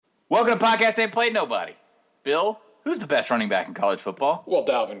Welcome to Podcast Ain't Played Nobody. Bill, who's the best running back in college football? Well,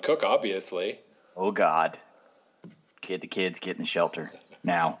 Dalvin Cook, obviously. Oh, God. Kid the kids, get in the shelter.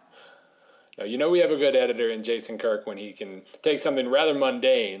 Now. You know we have a good editor in Jason Kirk when he can take something rather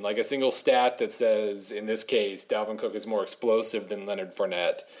mundane, like a single stat that says, in this case, Dalvin Cook is more explosive than Leonard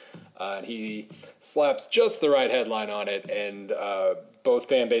Fournette. And he slaps just the right headline on it, and both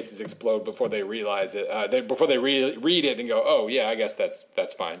fan bases explode before they realize it. Before they read it and go, "Oh yeah, I guess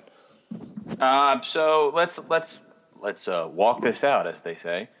that's fine." So let's walk this out, as they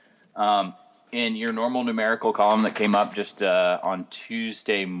say. In your normal numerical column that came up just on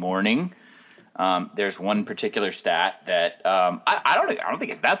Tuesday morning, there's one particular stat that I don't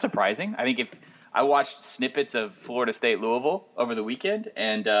think it's that surprising. I think if I watched snippets of Florida State Louisville over the weekend,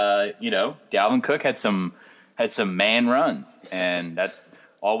 and Dalvin Cook had some man runs, and that's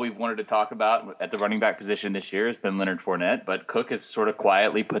all we've wanted to talk about at the running back position this year has been Leonard Fournette. But Cook has sort of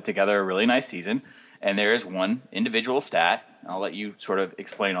quietly put together a really nice season, and there is one individual stat. I'll let you sort of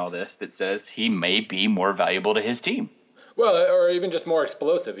explain all this that says he may be more valuable to his team. Well, or even just more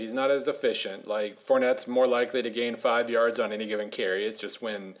explosive. He's not as efficient. Like, Fournette's more likely to gain 5 yards on any given carry. It's just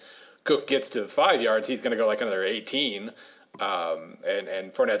when Cook gets to 5 yards, he's going to go like another 18.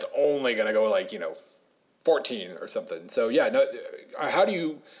 And Fournette's only going to go 14 or something. So, yeah, no. How do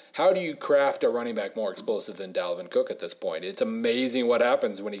you craft a running back more explosive than Dalvin Cook at this point? It's amazing what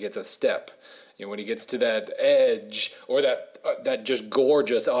happens when he gets a step. When he gets to that edge, or that just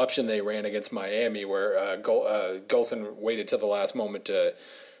gorgeous option they ran against Miami, where Golson waited till the last moment to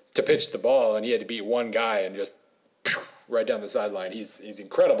pitch the ball, and he had to beat one guy and just right down the sideline. He's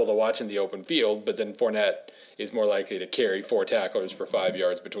incredible to watch in the open field, but then Fournette is more likely to carry 4 tacklers for 5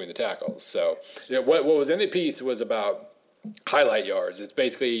 yards between the tackles. So what was in the piece was about highlight yards. It's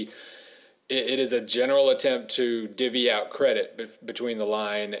basically it is a general attempt to divvy out credit between the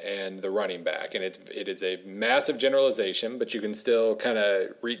line and the running back, and it is a massive generalization, but you can still kind of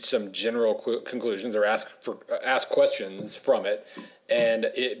reach some general conclusions or ask questions from it. And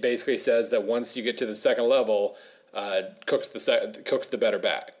it basically says that once you get to the second level, Cook's the better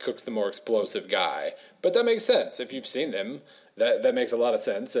back. Cook's the more explosive guy. But that makes sense if you've seen them. That makes a lot of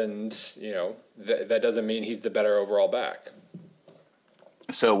sense, and that doesn't mean he's the better overall back.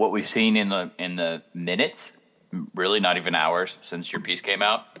 So what we've seen in the minutes, really not even hours since your piece came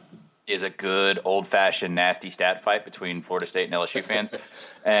out, is a good old-fashioned nasty stat fight between Florida State and LSU fans.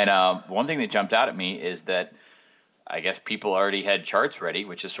 And one thing that jumped out at me is that I guess people already had charts ready,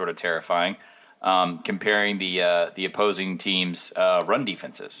 which is sort of terrifying, comparing the opposing team's run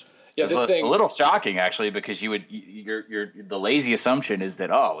defenses. Yeah, it's a little shocking, actually, because the lazy assumption is that,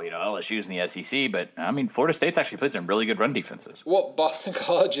 LSU's in the SEC, but, I mean, Florida State's actually played some really good run defenses. Well, Boston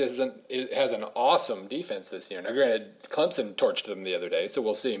College has an awesome defense this year. Now, granted, Clemson torched them the other day, so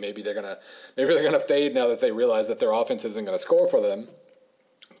we'll see. Maybe they're gonna fade now that they realize that their offense isn't going to score for them.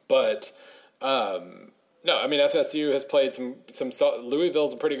 But no, I mean, FSU has played some.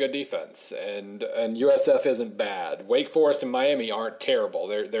 Louisville's a pretty good defense, and USF isn't bad. Wake Forest and Miami aren't terrible.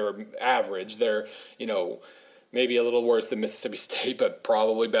 They're average. They're maybe a little worse than Mississippi State, but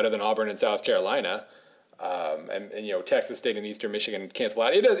probably better than Auburn and South Carolina. And Texas State and Eastern Michigan cancel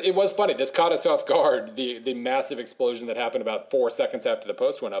out. It was funny. This caught us off guard. The massive explosion that happened about 4 seconds after the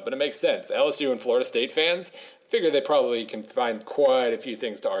post went up, but it makes sense. LSU and Florida State fans figure they probably can find quite a few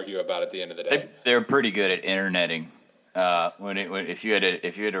things to argue about at the end of the day. They're pretty good at interneting. If you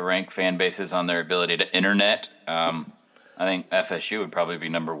had to rank fan bases on their ability to internet, I think FSU would probably be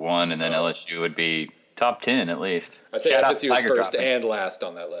number 1, and then LSU would be top 10 at least. I'd say FSU is first and last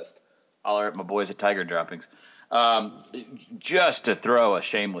on that list. Holler at my boys at Tiger Droppings. Just to throw a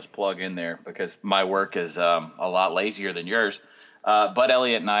shameless plug in there, because my work is a lot lazier than yours. Bud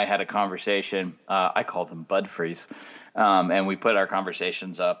Elliott and I had a conversation. I call them Bud Freeze. And we put our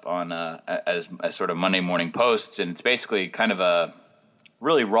conversations up on as sort of Monday morning posts. And it's basically kind of a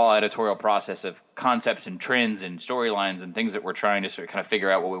really raw editorial process of concepts and trends and storylines and things that we're trying to sort of kind of figure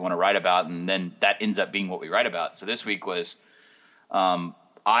out what we want to write about. And then that ends up being what we write about. So this week was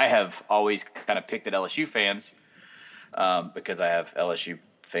I have always kind of picked at LSU fans because I have LSU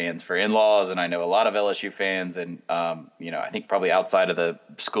fans for in-laws, and I know a lot of LSU fans, and I think probably outside of the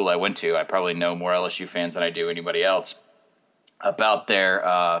school I went to, I probably know more LSU fans than I do anybody else about their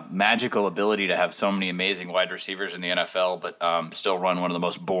magical ability to have so many amazing wide receivers in the NFL, but still run one of the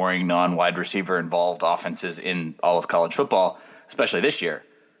most boring non-wide receiver involved offenses in all of college football, especially this year.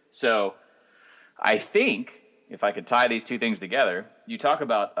 So I think if I could tie these two things together, you talk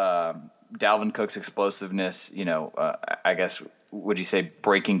about Dalvin Cook's explosiveness, I guess would you say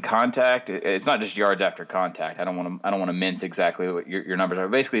breaking contact? It's not just yards after contact. I don't want to mince exactly what your numbers are.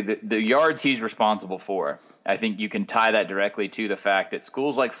 Basically, the yards he's responsible for. I think you can tie that directly to the fact that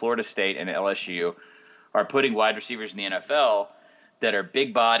schools like Florida State and LSU are putting wide receivers in the NFL that are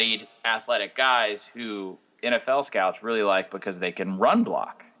big-bodied, athletic guys who NFL scouts really like because they can run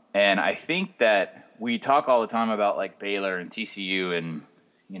block. And I think that we talk all the time about like Baylor and TCU and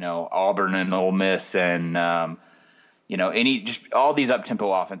Auburn and Ole Miss and just all these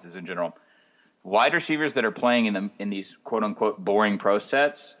up-tempo offenses in general. Wide receivers that are playing in these quote-unquote boring pro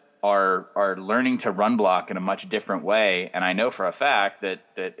sets are learning to run block in a much different way. And I know for a fact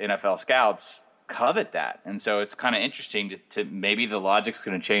that NFL scouts covet that. And so it's kind of interesting to maybe the logic's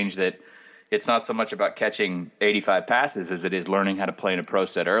going to change, that it's not so much about catching 85 passes as it is learning how to play in a pro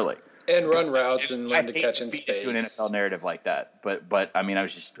set early. And run routes and learn to catch in space. To an NFL narrative like that. But I mean, I'm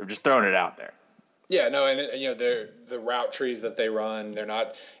just throwing it out there. Yeah, no, and the route trees that they run, they're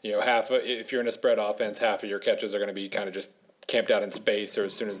not, if you're in a spread offense, half of your catches are going to be kind of just camped out in space or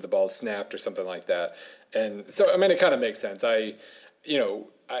as soon as the ball's snapped or something like that. And so, I mean, it kind of makes sense. It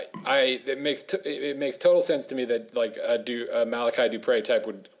makes total sense to me that like a Malachi Dupre type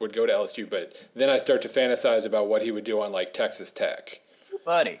would go to LSU, but then I start to fantasize about what he would do on like Texas Tech.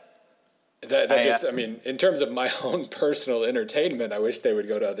 Buddy. In terms of my own personal entertainment, I wish they would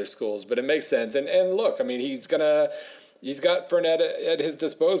go to other schools, but it makes sense. And look, I mean, he's got Fournette at his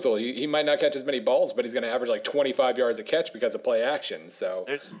disposal. He might not catch as many balls, but he's going to average like 25 yards a catch because of play action. So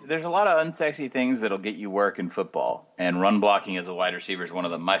there's a lot of unsexy things that'll get you work in football, and run blocking as a wide receiver is one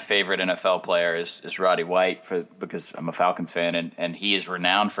of them. My favorite NFL player is Roddy White because I'm a Falcons fan, and he is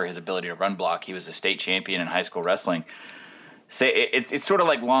renowned for his ability to run block. He was a state champion in high school wrestling. It's sort of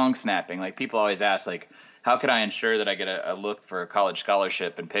like long snapping. Like people always ask, like, how can I ensure that I get a look for a college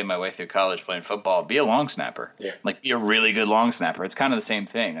scholarship and pay my way through college playing football? Be a long snapper. Yeah. Like, be a really good long snapper. It's kind of the same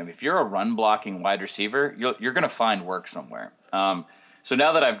thing. I mean, if you're a run-blocking wide receiver, you're going to find work somewhere. So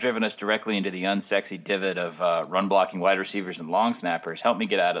now that I've driven us directly into the unsexy divot of run-blocking wide receivers and long snappers, help me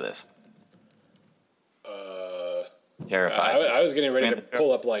get out of this. Terrified. I was getting ready to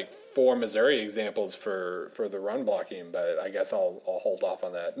pull up like 4 Missouri examples for the run blocking, but I guess I'll hold off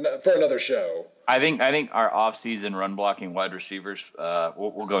on that for another show. I think our off-season run blocking wide receivers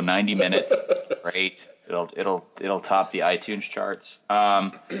we'll go 90 minutes. Great. It'll top the iTunes charts.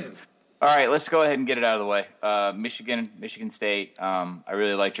 All right, let's go ahead and get it out of the way. Michigan State. I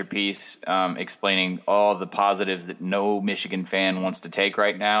really liked your piece explaining all the positives that no Michigan fan wants to take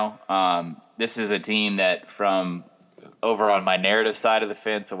right now. This is a team that, from over on my narrative side of the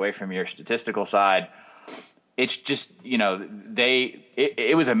fence, away from your statistical side, it's just,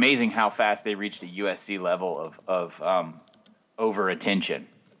 it was amazing how fast they reached a USC level of over attention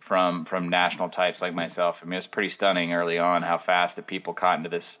from national types like myself. I mean, it was pretty stunning early on how fast that people caught into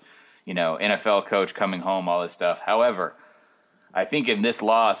this, NFL coach coming home, all this stuff. However, I think in this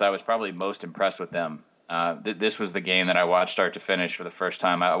loss, I was probably most impressed with them. This was the game that I watched start to finish for the first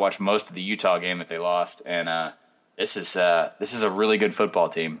time. I watched most of the Utah game that they lost, and this is a really good football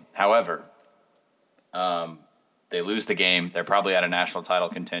team. However, they lose the game. They're probably out of national title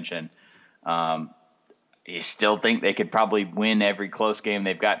contention. You still think they could probably win every close game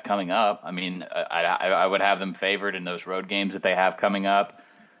they've got coming up. I mean, I would have them favored in those road games that they have coming up.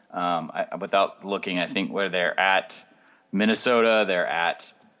 Without looking, I think where they're at Minnesota, they're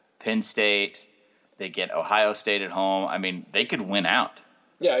at Penn State, they get Ohio State at home. I mean, they could win out.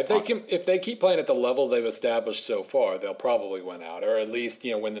 Yeah, if they keep playing at the level they've established so far, they'll probably win out, or at least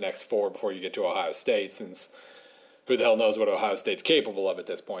win the next 4 before you get to Ohio State. Since who the hell knows what Ohio State's capable of at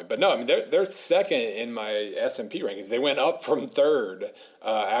this point? But no, I mean they're second in my S&P rankings. They went up from third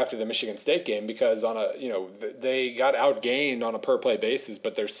after the Michigan State game because they got outgained on a per play basis,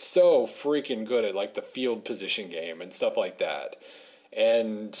 but they're so freaking good at like the field position game and stuff like that,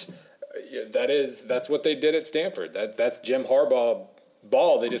 and that's what they did at Stanford. That's Jim Harbaugh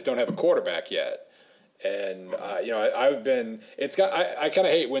ball. They just don't have a quarterback yet. And I kind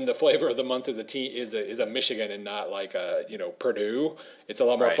of hate when the flavor of the month is a Michigan and not like a Purdue. It's a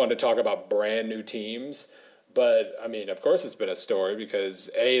lot more fun to talk about brand new teams. But I mean, of course, it's been a story because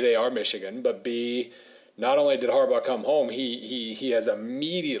A, they are Michigan, but B, not only did Harbaugh come home, he has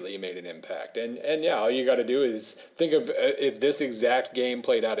immediately made an impact. And yeah, all you got to do is think of if this exact game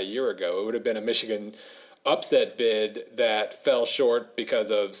played out a year ago, it would have been a Michigan upset bid that fell short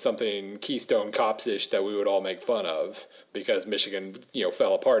because of something Keystone Cops-ish that we would all make fun of because Michigan,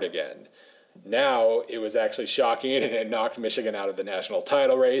 fell apart again. Now it was actually shocking and it knocked Michigan out of the national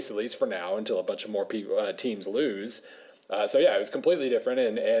title race, at least for now, until a bunch of more teams lose. So yeah, it was completely different,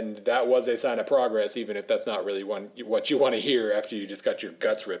 and that was a sign of progress, even if that's not really what you want to hear after you just got your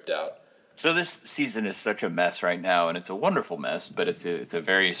guts ripped out. So this season is such a mess right now, and it's a wonderful mess, but it's a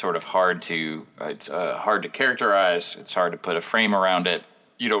very sort of hard to characterize. It's hard to put a frame around it.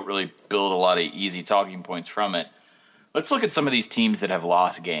 You don't really build a lot of easy talking points from it. Let's look at some of these teams that have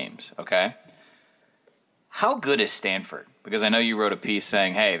lost games. Okay, how good is Stanford? Because I know you wrote a piece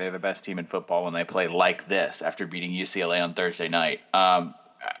saying, "Hey, they're the best team in football when they play like this." After beating UCLA on Thursday night,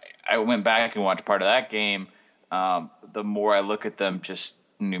 I went back and watched part of that game. The more I look at them, just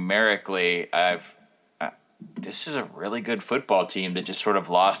numerically, this is a really good football team that just sort of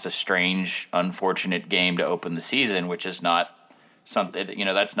lost a strange, unfortunate game to open the season, which is not something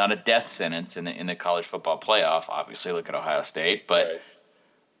that's not a death sentence in the college football playoff. Obviously, look at Ohio State, but Right.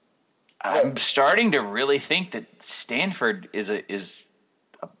 I'm starting to really think that Stanford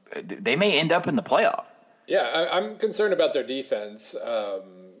they may end up in the playoff. Yeah, I'm concerned about their defense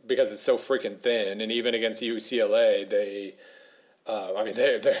because it's so freaking thin, and even against UCLA,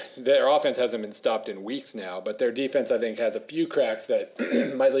 their offense hasn't been stopped in weeks now, but their defense, I think, has a few cracks that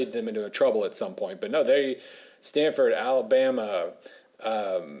might lead them into trouble at some point. But no, Stanford, Alabama,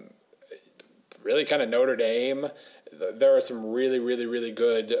 really kind of Notre Dame. There are some really, really, really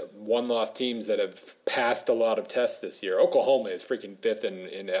good one-loss teams that have passed a lot of tests this year. Oklahoma is freaking fifth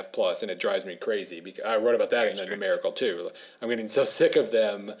in F+, and it drives me crazy. Because I wrote about that in the numerical, too. I'm getting so sick of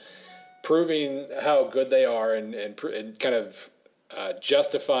them proving how good they are and kind of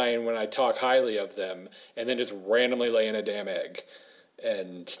justifying when I talk highly of them, and then just randomly laying a damn egg.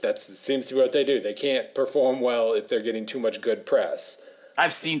 And that seems to be what they do. They can't perform well if they're getting too much good press.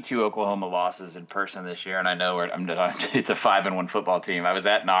 I've seen 2 Oklahoma losses in person this year, and I know it's a 5-1 football team. I was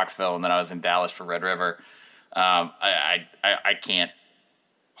at Knoxville, and then I was in Dallas for Red River. I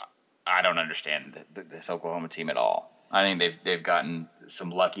don't understand this Oklahoma team at all. I think they've gotten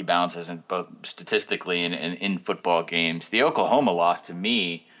some lucky bounces in both statistically and in football games. The Oklahoma loss to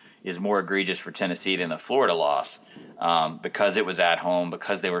me is more egregious for Tennessee than the Florida loss because it was at home,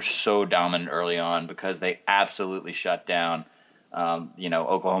 because they were so dominant early on, because they absolutely shut down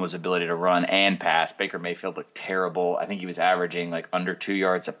Oklahoma's ability to run and pass. Baker Mayfield looked terrible. I think he was averaging like under 2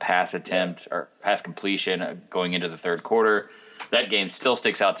 yards a pass attempt or pass completion going into the third quarter. That game still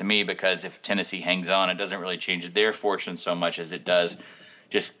sticks out to me because if Tennessee hangs on, it doesn't really change their fortune so much as it does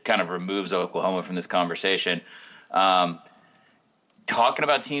just kind of removes Oklahoma from this conversation. Talking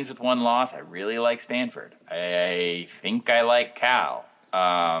about teams with one loss, I really like Stanford. I think I like Cal.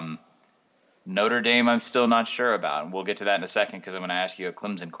 Notre Dame, I'm still not sure about. And we'll get to that in a second because I'm going to ask you a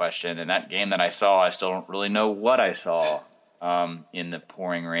Clemson question. And that game that I saw, I still don't really know what I saw in the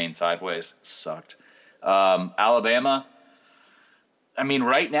pouring rain sideways. It sucked. Alabama, I mean,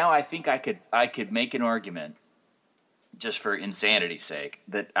 right now I think I could make an argument, just for insanity's sake,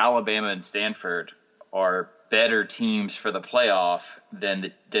 that Alabama and Stanford are better teams for the playoff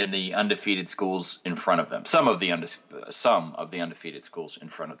than the undefeated schools in front of them. Some of the undefeated schools in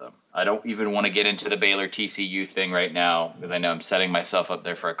front of them. I don't even want to get into the Baylor TCU thing right now because I know I'm setting myself up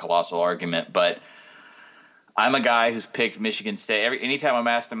there for a colossal argument. But I'm a guy who's picked Michigan State. Anytime I'm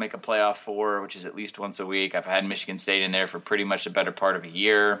asked to make a playoff 4, which is at least once a week, I've had Michigan State in there for pretty much the better part of a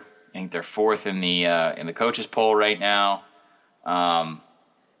year. I think they're 4th in the coaches poll right now.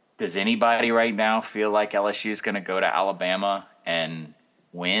 Does anybody right now feel like LSU is going to go to Alabama and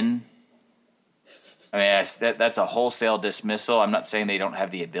win? I mean, that's a wholesale dismissal. I'm not saying they don't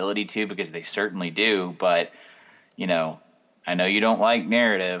have the ability to, because they certainly do. But, I know you don't like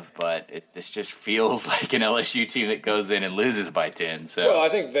narrative, but this just feels like an LSU team that goes in and loses by 10. So. Well, I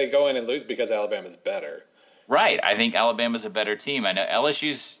think they go in and lose because Alabama's better. Right. I think Alabama's a better team. I know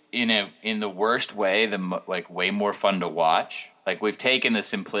LSU's in the worst way, way more fun to watch. Like, we've taken the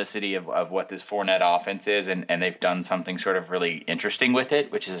simplicity of what this Fournette offense is, and they've done something sort of really interesting with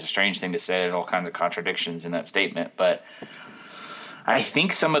it, which is a strange thing to say. There's all kinds of contradictions in that statement. But I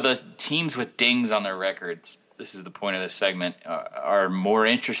think some of the teams with dings on their records, this is the point of this segment, are more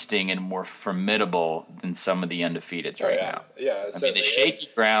interesting and more formidable than some of the undefeateds right now. Yeah, I mean, the shaky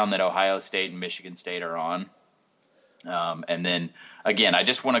ground that Ohio State and Michigan State are on. And then, again, I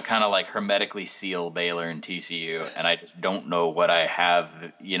just want to kind of like hermetically seal Baylor and TCU, and I just don't know what I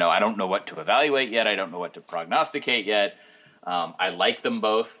have. I don't know what to evaluate yet. I don't know what to prognosticate yet. I like them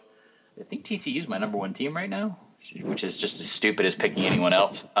both. I think TCU is my number 1 team right now, which is just as stupid as picking anyone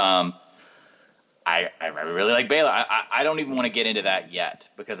else. I really like Baylor. I don't even want to get into that yet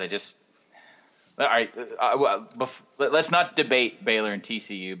because I just – all right, let's not debate Baylor and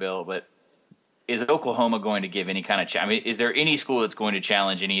TCU, Bill, but is Oklahoma going to give any kind of I mean, is there any school that's going to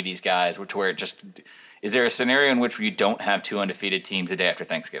challenge any of these guys to where it just is there a scenario in which you don't have two undefeated teams the day after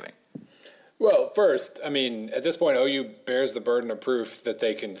Thanksgiving? Well, first, I mean, at this point, OU bears the burden of proof that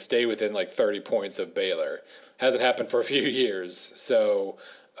they can stay within like 30 points of Baylor. Hasn't happened for a few years. So,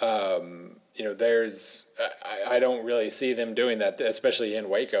 I don't really see them doing that, especially in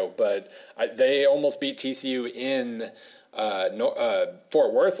Waco. But they almost beat TCU in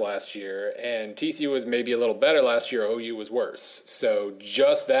Fort Worth last year, and TCU was maybe a little better last year. OU was worse. So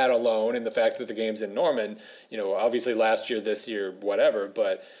just that alone, and the fact that the game's in Norman, obviously last year, this year, whatever,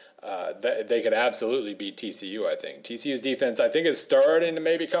 but they could absolutely beat TCU, I think. TCU's defense, I think, is starting to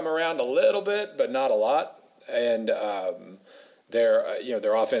maybe come around a little bit, but not a lot. And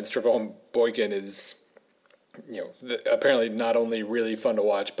their offense, Trevone Boykin, is apparently not only really fun to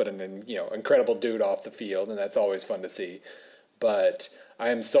watch, but an incredible dude off the field, and that's always fun to see. But I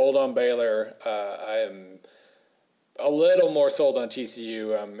am sold on Baylor. I am a little more sold on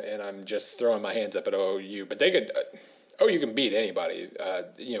TCU, and I'm just throwing my hands up at OU. But they could. OU can beat anybody,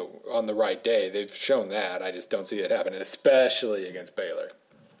 on the right day. They've shown that. I just don't see it happening, especially against Baylor.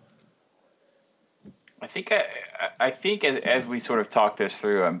 I think as we sort of talk this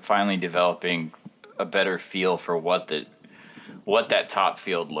through, I'm finally developing a better feel for what that top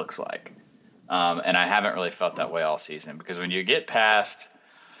field looks like, and I haven't really felt that way all season because when you get past,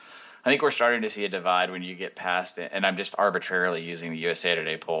 I think we're starting to see a divide when you get past it, and I'm just arbitrarily using the USA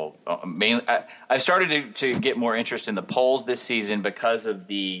Today poll. Mainly, I've started to get more interest in the polls this season because of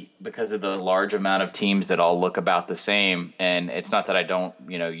the large amount of teams that all look about the same. And it's not that I don't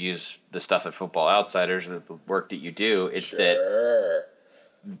use the stuff at Football Outsiders, the work that you do. It's sure. that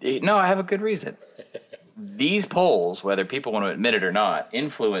no, I have a good reason. These polls, whether people want to admit it or not,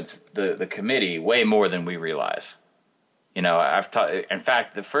 influence the committee way more than we realize. In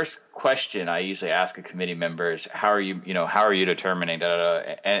fact, the first question I usually ask a committee member is, how are you determining, da, da,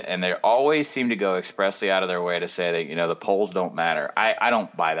 da, and they always seem to go expressly out of their way to say that, the polls don't matter. I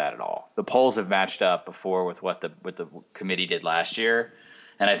don't buy that at all. The polls have matched up before with what the committee did last year.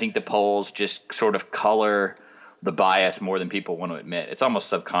 And I think the polls just sort of color the bias more than people want to admit. It's almost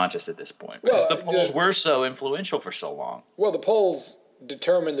subconscious at this point because the polls were so influential for so long. Well, the polls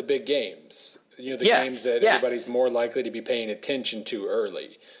determine the big games. Games that everybody's more likely to be paying attention to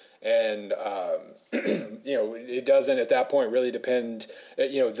early. And, it doesn't at that point really depend.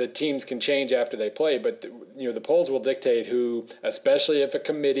 The teams can change after they play, but, the polls will dictate who, especially if a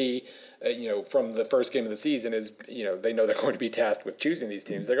committee, from the first game of the season is, they know they're going to be tasked with choosing these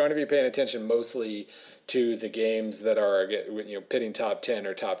teams. They're going to be paying attention mostly to the games that are, pitting top 10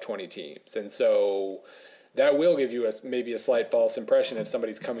 or top 20 teams. And so that will give you maybe a slight false impression if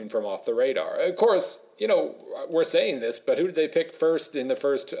somebody's coming from off the radar. Of course, we're saying this, but who did they pick first in the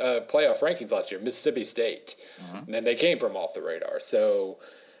first playoff rankings last year? Mississippi State. Mm-hmm. And then they came from off the radar. So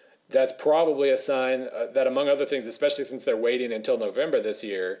that's probably a sign that, among other things, especially since they're waiting until November this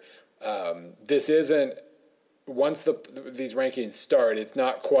year, this isn't – once these rankings start, it's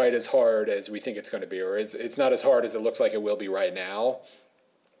not quite as hard as we think it's going to be, or it's not as hard as it looks like it will be right now.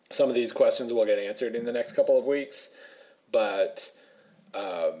 Some of these questions will get answered in the next couple of weeks, but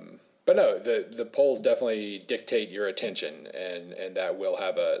no, the polls definitely dictate your attention, and that will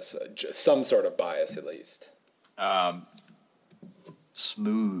have some sort of bias at least.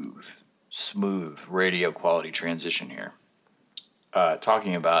 Smooth radio quality transition here.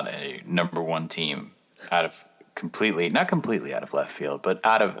 Talking about a number one team out of not completely out of left field, but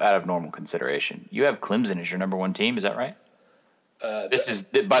out of normal consideration. You have Clemson as your number one team, is that right? By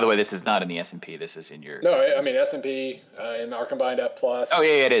the way, this is not in the S&P. This is in your. No, I mean S&P in our combined F+. Oh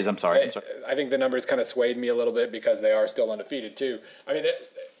yeah, it is. I'm sorry. I think the numbers kind of swayed me a little bit because they are still undefeated too. I mean,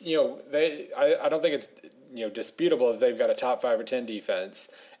 I don't think it's disputable that they've got a top 5 or 10 defense,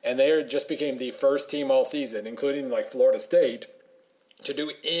 and they just became the first team all season, including like Florida State, to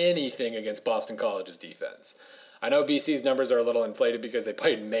do anything against Boston College's defense. I know BC's numbers are a little inflated because they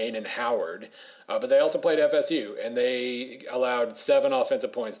played Maine and Howard, but they also played FSU, and they allowed 7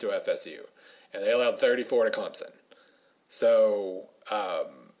 offensive points to FSU, and they allowed 34 to Clemson. So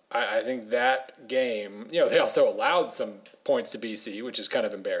I think that game, they also allowed some points to BC, which is kind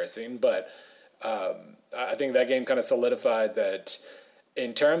of embarrassing, but I think that game kind of solidified that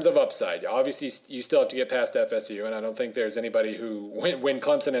in terms of upside, obviously you still have to get past FSU, and I don't think there's anybody who, when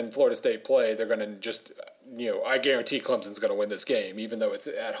Clemson and Florida State play, they're going to just – I guarantee Clemson's going to win this game, even though it's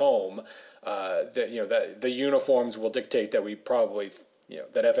at home. That the uniforms will dictate that we probably,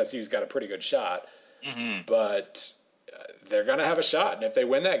 that FSU's got a pretty good shot. Mm-hmm. But they're going to have a shot, and if they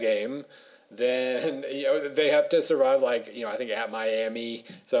win that game, then they have to survive I think at Miami,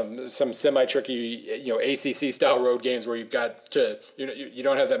 some semi tricky ACC style road games where you've got to you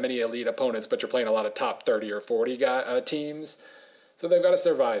don't have that many elite opponents, but you're playing a lot of top 30 or 40 teams, so they've got to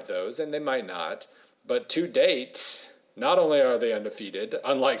survive those, and they might not. But to date, not only are they undefeated,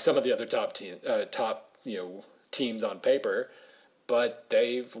 unlike some of the other top teams on paper, but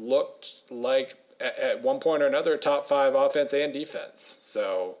they've looked like at one point or another top 5 offense and defense.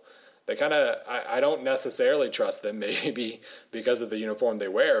 So they kind of, I don't necessarily trust them, maybe because of the uniform they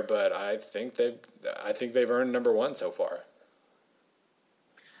wear, but I think they've earned number 1 so far.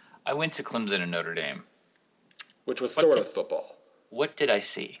 I went to Clemson and Notre Dame, which was sort of football. What did I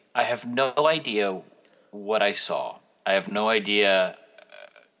see? I have no idea what I saw. I have no idea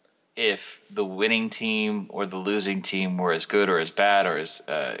if the winning team or the losing team were as good or as bad or as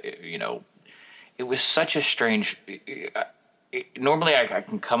it was such a strange. Normally, I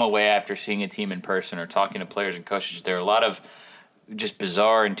can come away after seeing a team in person or talking to players and coaches. There are a lot of just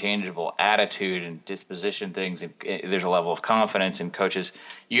bizarre, intangible attitude and disposition things. There's a level of confidence in coaches.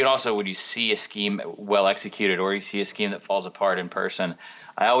 You can also, when you see a scheme well executed or you see a scheme that falls apart in person,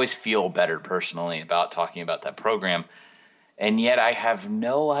 I always feel better personally about talking about that program. And yet I have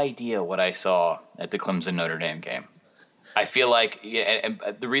no idea what I saw at the Clemson Notre Dame game. I feel like, and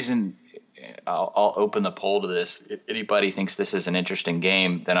the reason I'll open the poll to this, if anybody thinks this is an interesting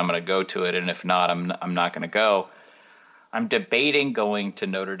game, then I'm going to go to it. And if not, I'm not going to go. I'm debating going to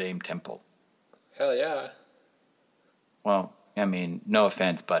Notre Dame Temple. Hell yeah. Well, I mean, no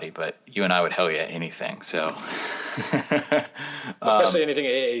offense, buddy, but you and I would hell yeah anything. So, especially anything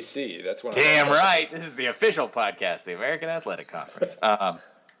AAC. That's one. Damn right. This is the official podcast, the American Athletic Conference.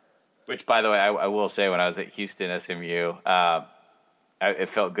 Which, by the way, I will say, when I was at Houston SMU, it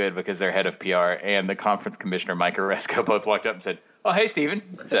felt good because their head of PR and the conference commissioner, Mike Oresco, both walked up and said, "Oh, hey,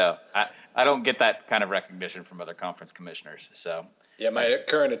 Steven." So I don't get that kind of recognition from other conference commissioners. So yeah, my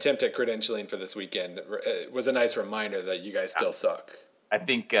current attempt at credentialing for this weekend was a nice reminder that you guys still suck. I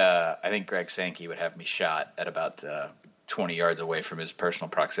think Greg Sankey would have me shot at about 20 yards away from his personal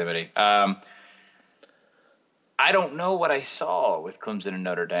proximity. I don't know what I saw with Clemson and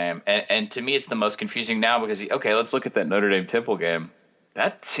Notre Dame, and to me, it's the most confusing now because let's look at that Notre Dame Temple game.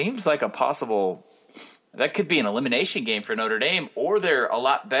 That seems like a possible. That could be an elimination game for Notre Dame, or they're a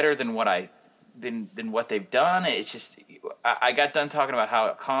lot better than what they've done. It's just I got done talking about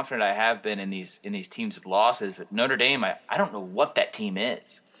how confident I have been in these teams with losses, but Notre Dame, I don't know what that team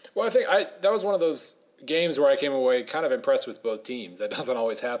is. Well, I think that was one of those games where I came away kind of impressed with both teams. That doesn't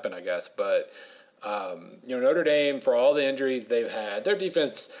always happen, I guess, but Notre Dame, for all the injuries they've had, their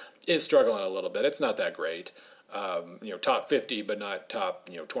defense is struggling a little bit. It's not that great. Top 50, but not top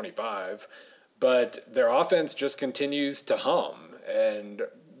 25. But their offense just continues to hum. And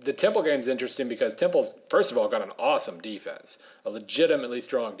the Temple game's interesting because Temple's, first of all, got an awesome defense, a legitimately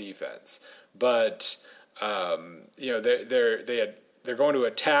strong defense. But they're going to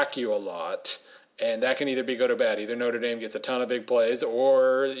attack you a lot, and that can either be good or bad. Either Notre Dame gets a ton of big plays,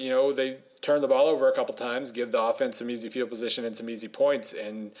 or they turn the ball over a couple times, give the offense some easy field position and some easy points,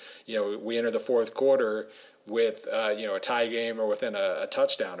 and we enter the fourth quarter with a tie game or within a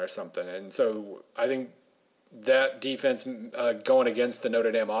touchdown or something. And so I think that defense going against the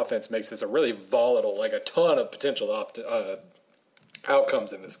Notre Dame offense makes this a really volatile, like a ton of potential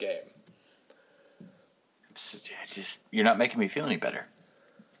outcomes in this game. You're not making me feel any better.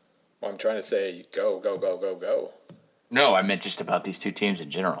 Well, I'm trying to say go, go, go, go, go. No, I meant just about these two teams in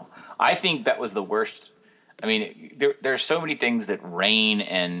general. I think that was the worst. I mean, there are so many things that reign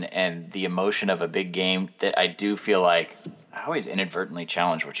and the emotion of a big game that I do feel like I always inadvertently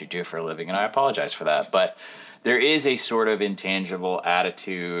challenge what you do for a living, and I apologize for that. But there is a sort of intangible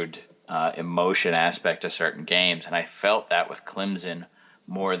attitude, emotion aspect to certain games, and I felt that with Clemson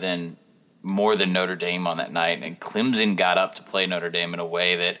more than Notre Dame on that night. And Clemson got up to play Notre Dame in a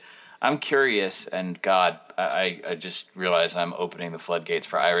way that I'm curious, and God, I just realized I'm opening the floodgates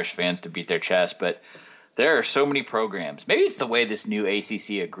for Irish fans to beat their chest, but there are so many programs. Maybe it's the way this new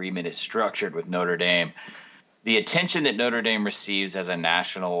ACC agreement is structured with Notre Dame. The attention that Notre Dame receives as a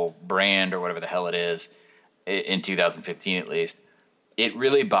national brand or whatever the hell it is, in 2015 at least, it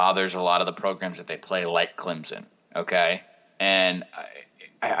really bothers a lot of the programs that they play like Clemson, okay? And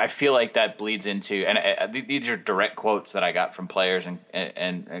I feel like that bleeds into, and these are direct quotes that I got from players,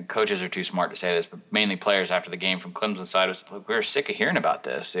 and coaches are too smart to say this, but mainly players after the game from Clemson's side was, look, we were sick of hearing about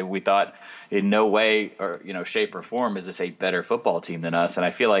this. We thought in no way or shape or form is this a better football team than us, and I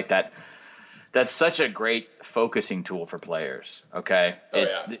feel like that's such a great focusing tool for players. Okay,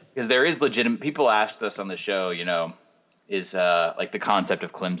 because there is legitimate. People asked us on the show, is like the concept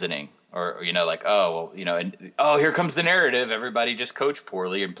of Clemsoning or like, oh, well, and oh, here comes the narrative. Everybody just coach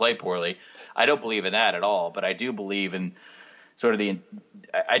poorly and play poorly. I don't believe in that at all. But I do believe in sort of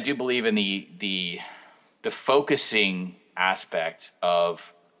I do believe in the focusing aspect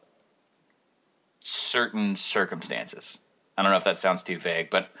of certain circumstances. I don't know if that sounds too vague,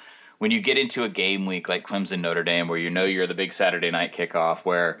 but when you get into a game week like Clemson Notre Dame, where you're the big Saturday night kickoff,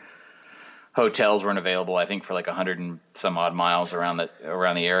 where hotels weren't available, I think, for like 100 and some odd miles around the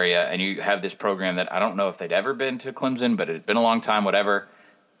area, and you have this program that I don't know if they'd ever been to Clemson, but it had been a long time, whatever.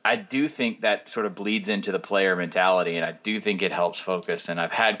 I do think that sort of bleeds into the player mentality, and I do think it helps focus. And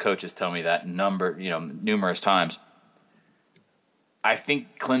I've had coaches tell me that numerous times. I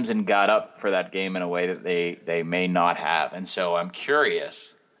think Clemson got up for that game in a way that they may not have, and so I'm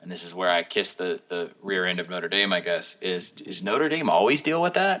curious. And this is where I kiss the rear end of Notre Dame, I guess. Is Notre Dame always deal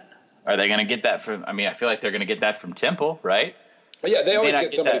with that? Are they going to get that from? I mean, I feel like they're going to get that from Temple, right? Yeah, they always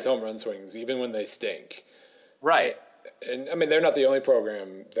get somebody's home run swings, even when they stink. Right. And I mean, they're not the only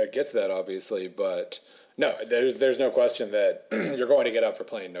program that gets that, obviously, but no, there's no question that you're going to get up for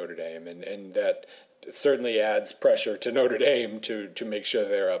playing Notre Dame, and that certainly adds pressure to Notre Dame to make sure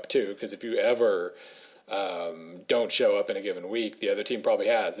they're up too. Because if you ever don't show up in a given week, the other team probably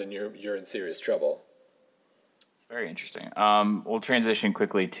has, and you're in serious trouble. It's very interesting. We'll transition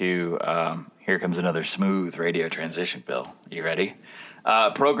quickly to here comes another smooth radio transition, Bill. You ready?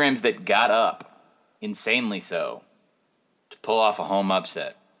 Programs that got up, insanely so, to pull off a home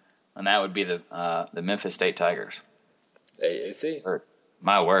upset, and that would be the Memphis State Tigers. AAC.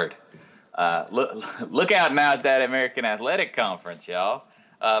 My word. Look out now at that American Athletic Conference, y'all.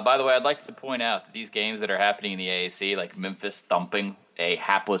 By the way, I'd like to point out that these games that are happening in the AAC, like Memphis thumping a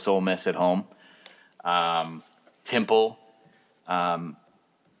hapless Ole Miss at home, Temple,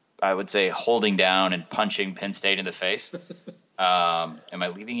 I would say holding down and punching Penn State in the face. Am I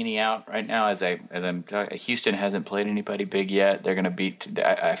leaving any out right now? As I'm talking, Houston hasn't played anybody big yet. They're going to beat.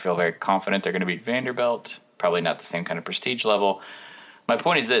 I feel very confident they're going to beat Vanderbilt. Probably not the same kind of prestige level. My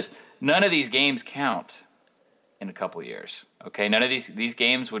point is this: none of these games count in a couple years. Okay, none of these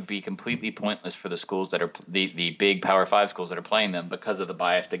games would be completely pointless for the schools that are the big Power 5 schools that are playing them because of the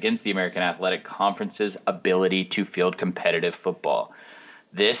bias against the American Athletic Conference's ability to field competitive football.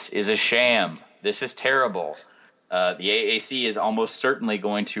 This is a sham. This is terrible. The AAC is almost certainly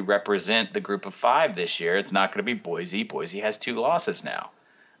going to represent the group of 5 this year. It's not going to be Boise. Boise has 2 losses now.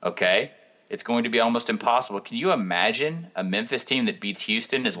 Okay? It's going to be almost impossible. Can you imagine a Memphis team that beats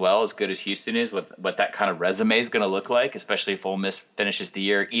Houston as well, as good as Houston is, what that kind of resume is going to look like, especially if Ole Miss finishes the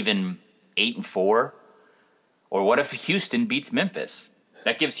year even 8-4? Or what if Houston beats Memphis?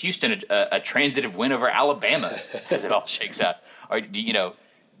 That gives Houston a transitive win over Alabama as it all shakes out. Or,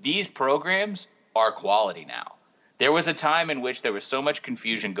 these programs are quality now. There was a time in which there was so much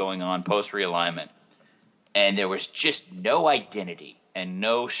confusion going on post-realignment, and there was just no identity and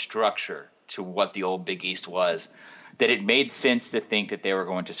no structure to what the old Big East was, that it made sense to think that they were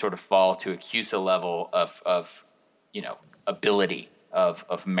going to sort of fall to a CUSA level of ability,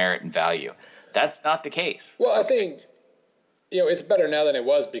 of merit and value. That's not the case. Well, I think, it's better now than it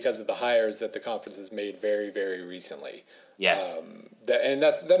was because of the hires that the conference has made very, very recently. Yes.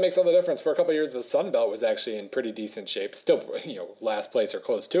 That makes all the difference. For a couple of years, the Sun Belt was actually in pretty decent shape. Still, last place or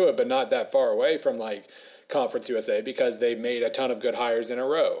close to it, but not that far away from like Conference USA because they made a ton of good hires in a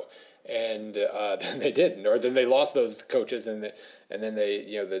row, and then they didn't, or then they lost those coaches, and then they,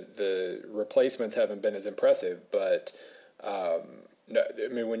 the replacements haven't been as impressive. But no, I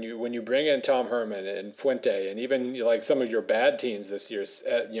mean, when you bring in Tom Herman and Fuente, and even like some of your bad teams this year,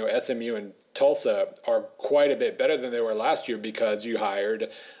 SMU and Tulsa are quite a bit better than they were last year because you hired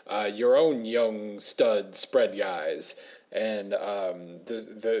your own young stud spread guys. And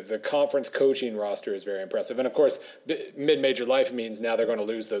the conference coaching roster is very impressive. And, of course, mid-major life means now they're going to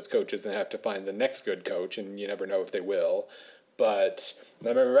lose those coaches and have to find the next good coach, and you never know if they will. But,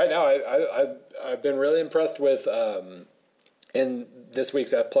 I mean, right now I've been really impressed with in this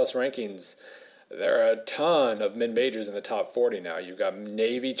week's F+ rankings. There are a ton of mid-majors in the top 40 now. You've got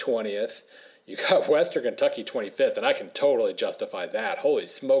Navy 20th. You got Western Kentucky 25th, and I can totally justify that. Holy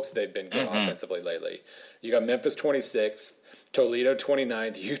smokes, they've been good offensively lately. You got Memphis 26th, Toledo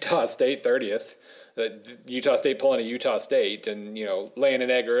 29th, Utah State 30th. Utah State pulling a Utah State and, laying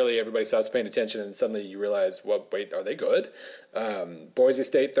an egg early, everybody stops paying attention, and suddenly you realize, well, wait, are they good? Boise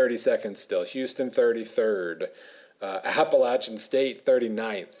State 32nd still, Houston 33rd, Appalachian State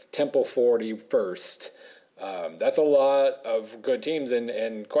 39th, Temple 41st. That's a lot of good teams,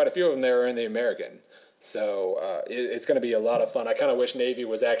 and quite a few of them there are in the American. So it's going to be a lot of fun. I kind of wish Navy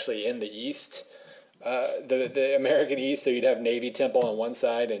was actually in the East the American East, so you'd have Navy Temple on one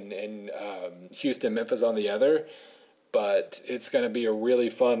side and Houston Memphis on the other. But it's going to be a really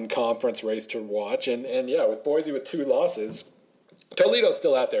fun conference race to watch. And yeah, with Boise with 2 losses, Toledo's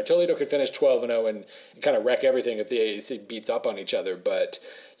still out there. Toledo could finish 12-0 and kind of wreck everything if the AAC beats up on each other. But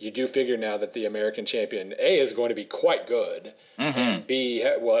you do figure now that the American champion, A, is going to be quite good, and B,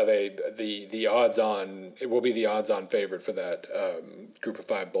 will have the odds-on, it will be the odds-on favorite for that Group of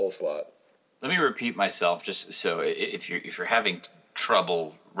 5 bowl slot. Let me repeat myself, just so if you're having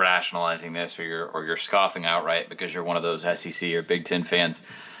trouble rationalizing this, or you're scoffing outright because you're one of those SEC or Big Ten fans,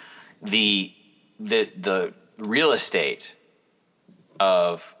 the real estate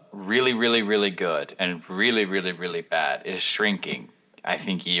of really, really, really good and really, really, really bad is shrinking, I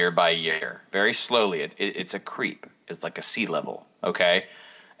think, year by year. Very slowly. It's a creep. It's like a sea level, okay?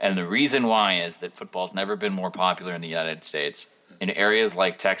 And the reason why is that football's never been more popular in the United States. In areas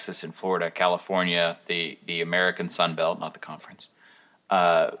like Texas and Florida, California, the American Sun Belt, not the conference,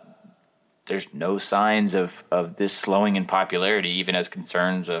 there's no signs of this slowing in popularity, even as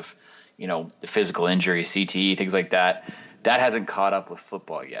concerns of, the physical injury, CTE, things like that. That hasn't caught up with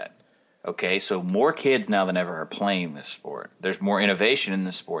football yet. Okay, so more kids now than ever are playing this sport. There's more innovation in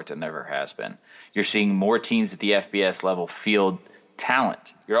the sport than there ever has been. You're seeing more teams at the FBS level field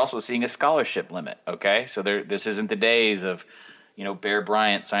talent. You're also seeing a scholarship limit, okay? So this isn't the days of, Bear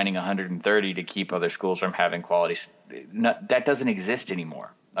Bryant signing 130 to keep other schools from having quality. That doesn't exist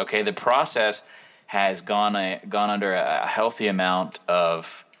anymore, okay? The process has gone under a healthy amount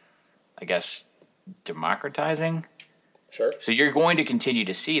of, I guess, democratizing. Sure. So you're going to continue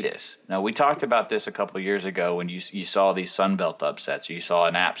to see this. Now, we talked about this a couple of years ago when you saw these Sun Belt upsets. You saw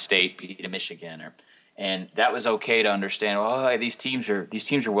an App State beat a Michigan, and that was okay to understand. Well, these teams are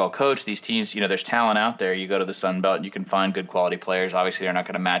well coached. These teams, there's talent out there. You go to the Sun Belt, and you can find good quality players. Obviously, they're not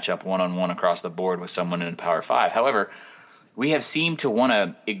going to match up one-on-one across the board with someone in the Power 5. However, we have seemed to want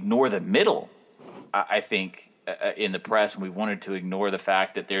to ignore the middle, I think, in the press, and we wanted to ignore the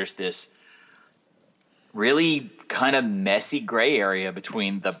fact that there's this really kind of messy gray area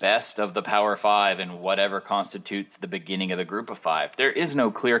between the best of the Power 5 and whatever constitutes the beginning of the Group of 5. There is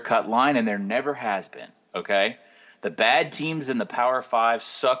no clear-cut line, and there never has been, okay? The bad teams in the Power 5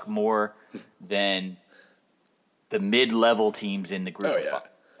 suck more than the mid-level teams in the Group of 5,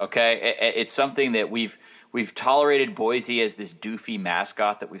 okay? It's something that we've tolerated Boise as this doofy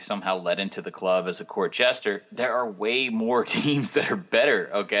mascot that we've somehow let into the club as a court jester. There are way more teams that are better,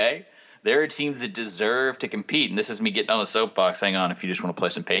 okay? There are teams that deserve to compete, and this is me getting on the soapbox. Hang on, if you just want to play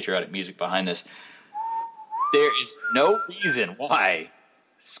some patriotic music behind this. There is no reason why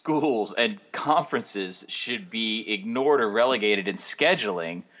schools and conferences should be ignored or relegated in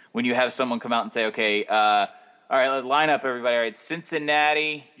scheduling when you have someone come out and say, okay, all right, let's line up, everybody. All right,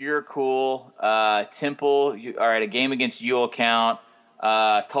 Cincinnati, you're cool. Temple, all right, a game against you will count.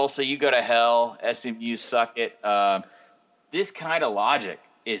 Tulsa, you go to hell. SMU, suck it. This kind of logic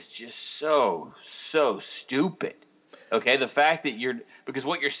is just so stupid. Okay, the fact that because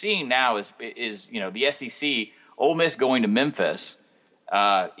what you're seeing now is the SEC, Ole Miss going to Memphis,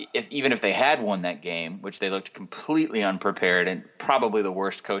 even if they had won that game, which they looked completely unprepared and probably the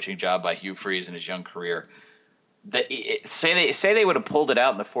worst coaching job by Hugh Freeze in his young career. Say they would have pulled it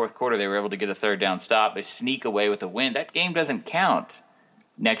out in the fourth quarter, they were able to get a third down stop, they sneak away with a win. That game doesn't count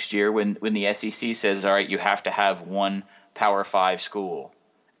next year when the SEC says, all right, you have to have one Power 5 school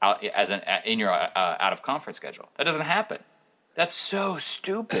out in your out of conference schedule. That doesn't happen. That's so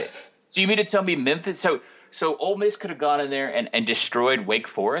stupid. So you mean to tell me Memphis? So Ole Miss could have gone in there and destroyed Wake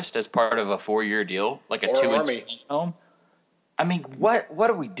Forest as part of a 4-year deal, like a 2-2 home. I mean, what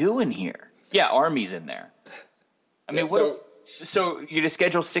are we doing here? Yeah, Army's in there. I mean, so you just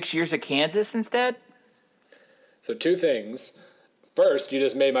schedule 6 years at Kansas instead? So 2 things. First, you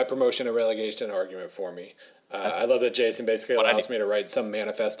just made my promotion and relegation argument for me. I love that Jason basically allows me to write some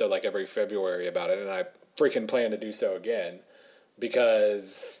manifesto like every February about it, and I freaking plan to do so again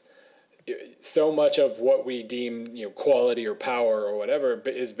because so much of what we deem quality or power or whatever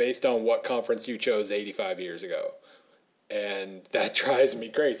is based on what conference you chose 85 years ago, and that drives me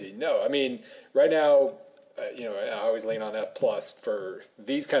crazy. No, I mean right now, I always lean on F+ for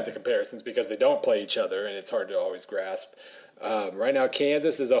these kinds of comparisons because they don't play each other and it's hard to always grasp. Right now,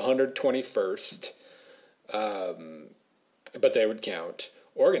 Kansas is 121st. But they would count.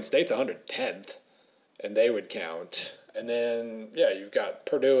 Oregon State's 110th, and they would count. And then, you've got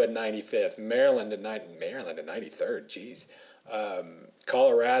Purdue at 95th, Maryland at 93rd, geez.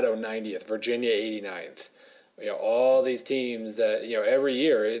 Colorado 90th, Virginia 89th. All these teams that, every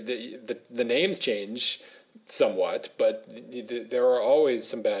year, the names change somewhat, but there are always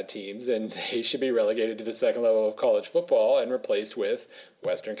some bad teams, and they should be relegated to the second level of college football and replaced with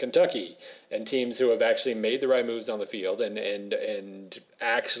Western Kentucky and teams who have actually made the right moves on the field and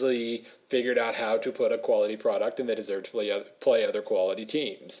actually figured out how to put a quality product, and they deserve to play other quality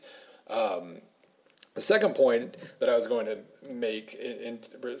teams. The second point that I was going to make in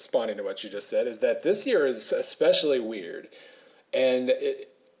responding to what you just said is that this year is especially weird, and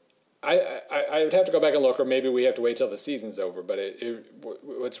I would have to go back and look, or maybe we have to wait till the season's over. But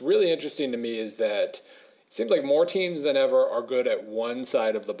what's really interesting to me is that it seems like more teams than ever are good at one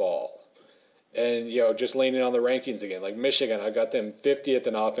side of the ball. And, just leaning on the rankings again, like Michigan, I got them 50th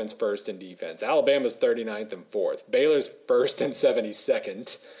in offense, first in defense. Alabama's 39th and 4th. Baylor's first and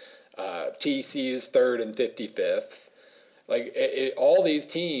 72nd. TCU's 3rd and 55th. Like, all these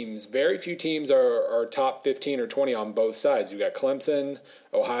teams, very few teams are top 15 or 20 on both sides. You've got Clemson,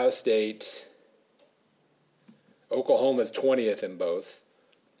 Ohio State, Oklahoma's 20th in both.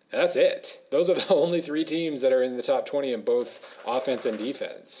 And that's it. Those are the only three teams that are in the top 20 in both offense and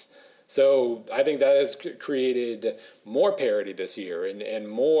defense. So I think that has created more parity this year and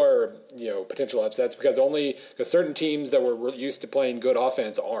more potential upsets because certain teams that were used to playing good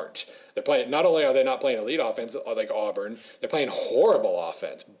offense aren't. They're playing. Not only are they not playing elite offense like Auburn, they're playing horrible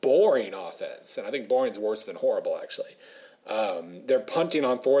offense, boring offense, and I think boring's worse than horrible actually. They're punting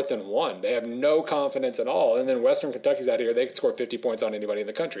on 4th and 1. They have no confidence at all. And then Western Kentucky's out here; they can score 50 points on anybody in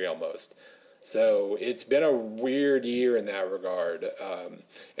the country almost. So it's been a weird year in that regard,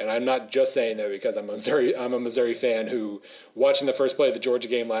 and I'm not just saying that because I'm a Missouri fan who, watching the first play of the Georgia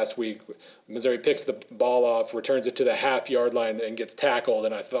game last week, Missouri picks the ball off, returns it to the half-yard line, and gets tackled.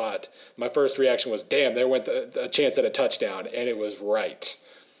 And I thought my first reaction was, "Damn, there went a chance at a touchdown," and it was right.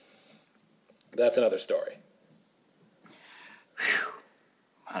 That's another story. Whew.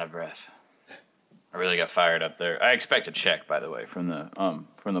 Out of breath. I really got fired up there. I expect a check, by the way, from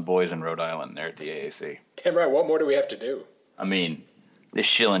the boys in Rhode Island there at the AAC. Damn right. What more do we have to do? I mean, this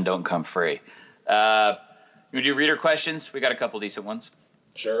shilling don't come free. We do reader questions. We got a couple decent ones.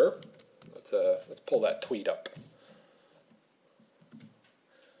 Sure. Let's pull that tweet up.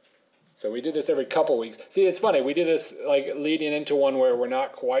 So we do this every couple weeks. See, it's funny. We do this like leading into one where we're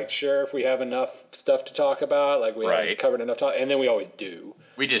not quite sure if we have enough stuff to talk about. Like we haven't covered enough time, and then we always do.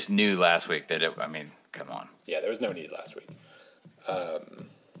 We just knew last week that come on. Yeah, there was no need last week.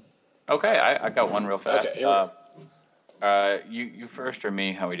 Okay, I got one real fast. Okay, you first or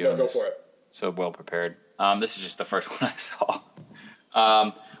me? How we doing? No, go for it. So well prepared. This is just the first one I saw.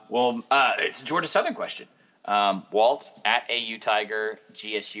 It's a Georgia Southern question. Walt at AU Tiger,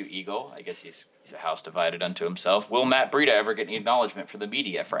 GSU Eagle. I guess he's a house divided unto himself. Will Matt Breida ever get any acknowledgement from the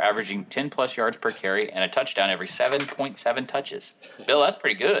media for averaging 10-plus yards per carry and a touchdown every 7.7 touches? Bill, that's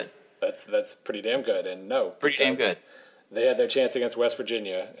pretty good. That's pretty damn good. And no, pretty damn good. They had their chance against West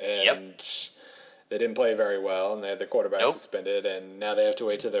Virginia, and they didn't play very well, and they had their quarterback suspended, and now they have to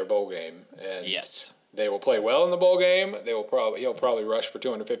wait to their bowl game. And they will play well in the bowl game. He'll probably rush for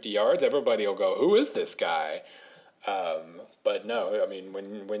 250 yards. Everybody will go, "Who is this guy?" But no, I mean,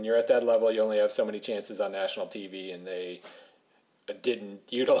 when you're at that level, you only have so many chances on national TV, and they didn't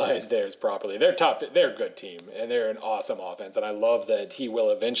utilize theirs properly. They're a good team, and they're an awesome offense, and I love that he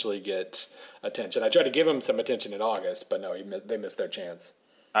will eventually get attention. I tried to give him some attention in August, but no, they missed their chance.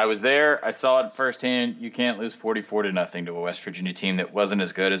 I was there. I saw it firsthand. You can't lose 44-0 to a West Virginia team that wasn't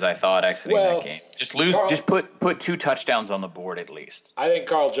as good as I thought exiting that game. Just put 2 touchdowns on the board at least. I think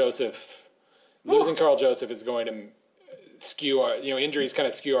losing Carl Joseph is going to skew our, injuries kind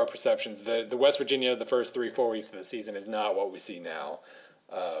of skew our perceptions. The West Virginia, the first 3-4 weeks of the season is not what we see now.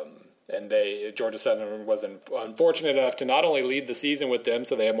 And Georgia Southern was unfortunate enough to not only lead the season with them,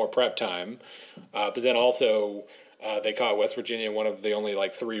 so they had more prep time, but then also they caught West Virginia in one of the only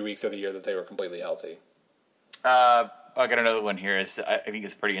 3 weeks of the year that they were completely healthy. I got another one here. I think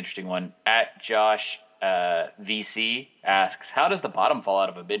it's a pretty interesting one. At Josh VC asks, how does the bottom fall out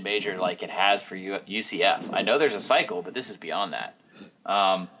of a mid-major like it has for UCF? I know there's a cycle, but this is beyond that.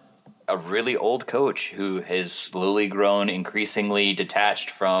 A really old coach who has slowly grown increasingly detached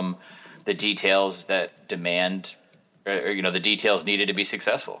from the details that demand, the details needed to be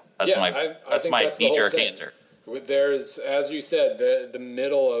successful. That's my knee-jerk answer. There's, as you said, the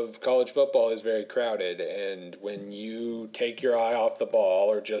middle of college football is very crowded, and when you take your eye off the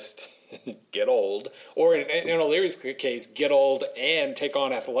ball or just get old, or in O'Leary's case, get old and take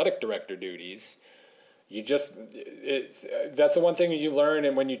on athletic director duties, that's the one thing you learn,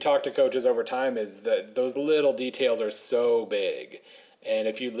 and when you talk to coaches over time, is that those little details are so big, and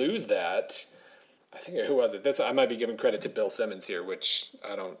if you lose that, I think, who was it? I might be giving credit to Bill Simmons here, which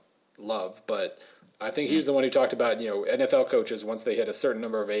I don't love, but I think he was the one who talked about, NFL coaches, once they hit a certain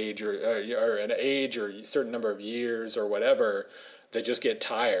number of age or an age or a certain number of years or whatever, they just get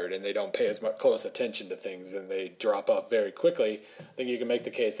tired and they don't pay as much close attention to things and they drop off very quickly. I think you can make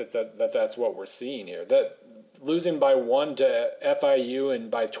the case that's what we're seeing here. That losing by 1 to FIU and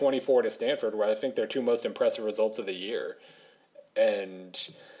by 24 to Stanford were, I think, their two most impressive results of the year. And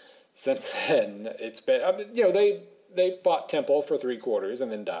since then, it's been, they fought Temple for 3 quarters and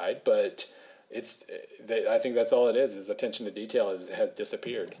then died, but I think that's all it is attention to detail has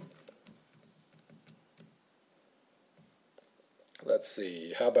disappeared. Let's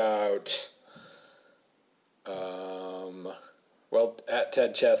see. How about, at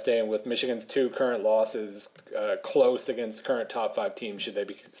Ted Chastain, with Michigan's 2 current losses close against current top 5 teams, should they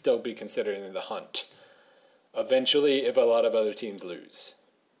still be considered in the hunt? Eventually, if a lot of other teams lose.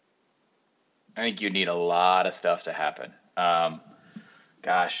 I think you need a lot of stuff to happen. All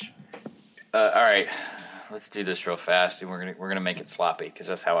right, let's do this real fast, and we're gonna make it sloppy because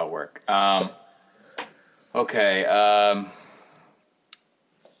that's how I work. Okay.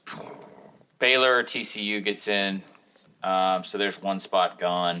 Baylor or TCU gets in, so there's 1 spot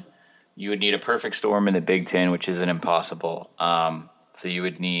gone. You would need a perfect storm in the Big Ten, which isn't impossible. So you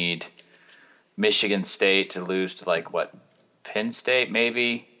would need Michigan State to lose to Penn State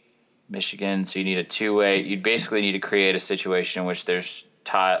maybe, Michigan. So you need a 2-way. You'd basically need to create a situation in which there's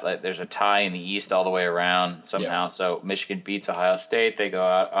a tie in the East all the way around somehow. Yeah. So Michigan beats Ohio State, they go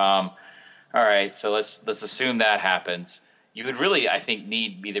out. All right, so let's assume that happens. You would really, I think,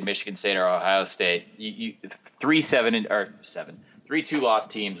 need either Michigan State or Ohio State. 3-2 loss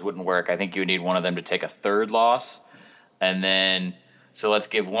teams wouldn't work. I think you would need one of them to take a 3rd loss, and then so let's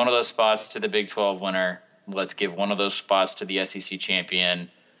give one of those spots to the Big 12 winner. Let's give one of those spots to the SEC champion.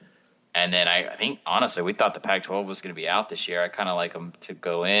 And then I think, honestly, we thought the Pac-12 was going to be out this year. I kind of like them to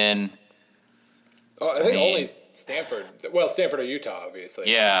go in. Oh, I think only Stanford. Well, Stanford or Utah,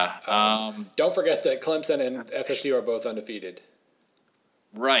 obviously. Yeah. Don't forget that Clemson and FSU are both undefeated.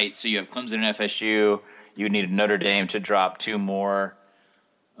 Right. So you have Clemson and FSU. You would need Notre Dame to drop 2 more.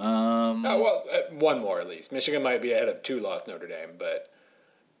 1 more at least. Michigan might be ahead of 2-loss Notre Dame, but.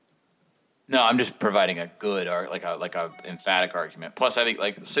 No, I'm just providing a good like a emphatic argument. Plus, I think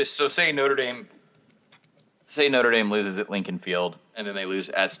say Notre Dame loses at Lincoln Field and then they lose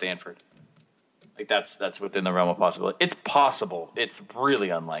at Stanford. Like that's within the realm of possibility. It's possible. It's really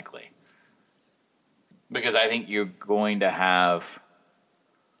unlikely because I think you're going to have.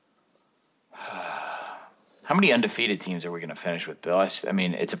 How many undefeated teams are we going to finish with, Bill? I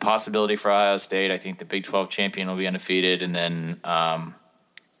mean, it's a possibility for Ohio State. I think the Big 12 champion will be undefeated, and then I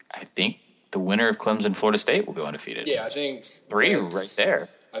think the winner of Clemson Florida State will go undefeated. Yeah, I think 3 right there.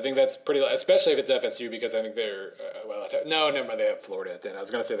 I think that's pretty, especially if it's FSU, because I think they're never mind. They have Florida. Then I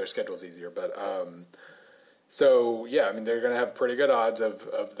was going to say their schedule's easier, but so yeah, I mean they're going to have pretty good odds of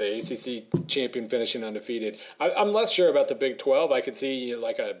the ACC champion finishing undefeated. I'm less sure about the Big 12. I could see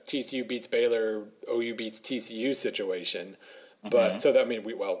like a TCU beats Baylor, OU beats TCU situation, but so that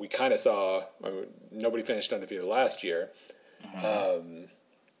we kind of saw nobody finished undefeated last year.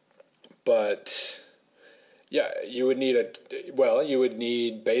 But yeah, you would need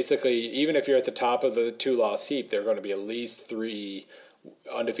basically, even if you're at the top of the 2-loss heap, there are going to be at least 3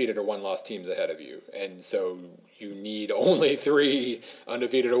 undefeated or 1-loss teams ahead of you. And so you need only 3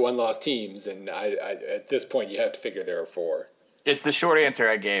 undefeated or 1-loss teams. And I at this point, you have to figure there are 4. It's the short answer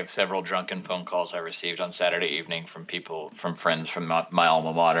I gave several drunken phone calls I received on Saturday evening from friends from my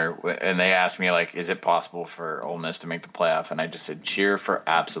alma mater. And they asked me, is it possible for Ole Miss to make the playoff? And I just said, cheer for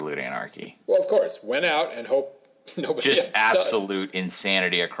absolute anarchy. Well, of course. Win out and hope nobody else just absolute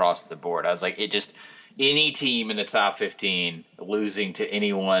insanity across the board. I was like, any team in the top 15 losing to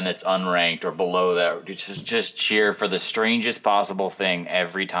anyone that's unranked or below that, just cheer for the strangest possible thing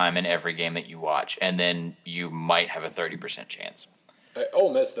every time in every game that you watch, and then you might have a 30% chance.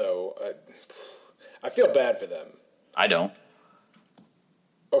 Ole Miss, though, I feel bad for them. I don't.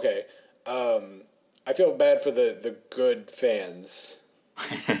 Okay. I feel bad for the good fans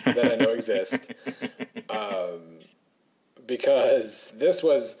that I know exist. Because this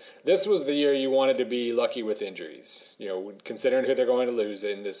was the year you wanted to be lucky with injuries. Considering who they're going to lose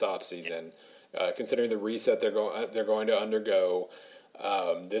in this offseason, considering the reset they're going to undergo,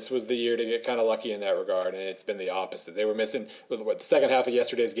 this was the year to get kind of lucky in that regard, and it's been the opposite. They were missing the second half of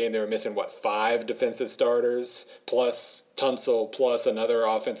yesterday's game. They were missing 5 defensive starters plus Tunsil plus another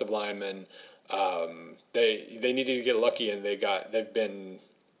offensive lineman. They needed to get lucky, and they've been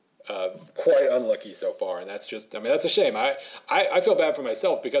quite unlucky so far, and that's a shame. I feel bad for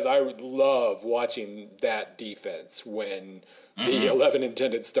myself because I love watching that defense when the 11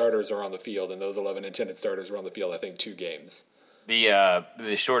 intended starters are on the field, and those 11 intended starters were on the field, I think, 2 games.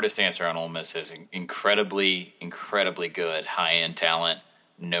 The shortest answer on Ole Miss is incredibly, incredibly good, high-end talent,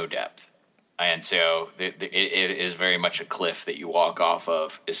 no depth. And so it is very much a cliff that you walk off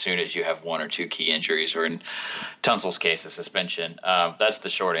of as soon as you have 1 or 2 key injuries, or in Tunsil's case, a suspension. That's the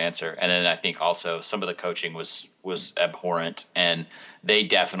short answer. And then I think also some of the coaching was abhorrent, and they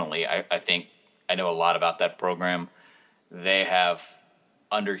definitely, I think, I know a lot about that program. They have,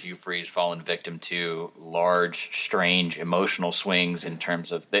 under Hugh Freeze, fallen victim to large, strange emotional swings in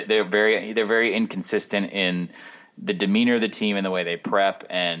terms of they're very inconsistent in the demeanor of the team and the way they prep,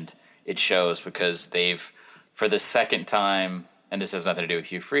 and it shows because they've, for the second time, and this has nothing to do with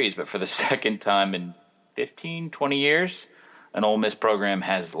Hugh Freeze, but for the second time in 15, 20 years, an Ole Miss program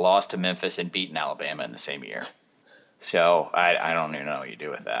has lost to Memphis and beaten Alabama in the same year. So I don't even know what you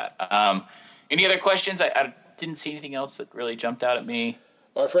do with that. Any other questions? I didn't see anything else that really jumped out at me.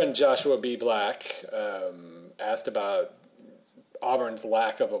 Our friend Joshua B. Black asked about Auburn's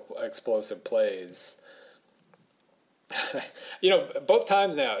lack of explosive plays. Both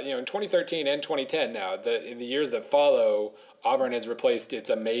times now, in 2013 and 2010 now, in the years that follow, Auburn has replaced its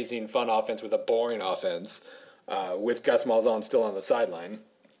amazing fun offense with a boring offense, with Gus Malzahn still on the sideline.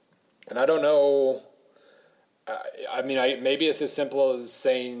 And I don't know, maybe it's as simple as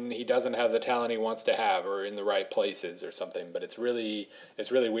saying he doesn't have the talent he wants to have or in the right places or something, but it's really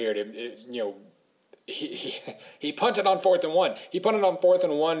weird. He punted on 4th and 1. He punted on 4th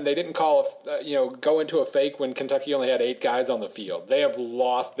and 1. They didn't go into a fake when Kentucky only had 8 guys on the field. They have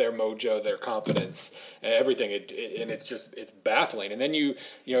lost their mojo, their confidence, everything. And it's baffling. And then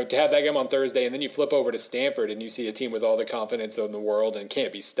to have that game on Thursday, and then you flip over to Stanford and you see a team with all the confidence in the world and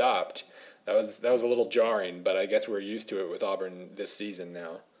can't be stopped. That was a little jarring, but I guess we're used to it with Auburn this season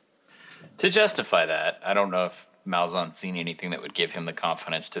now. To justify that, I don't know if Malzahn's seen anything that would give him the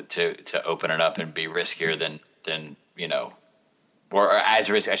confidence to open it up and be riskier than or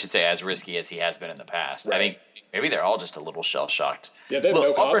as risky, I should say, as risky as he has been in the past. Right. I think maybe they're all just a little shell shocked. Yeah, they have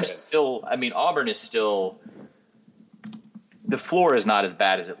no confidence. Auburn is still. The floor is not as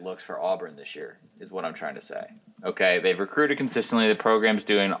bad as it looks for Auburn this year, is what I'm trying to say. Okay, they've recruited consistently. The program's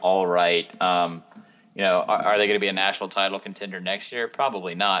doing all right. Are they going to be a national title contender next year?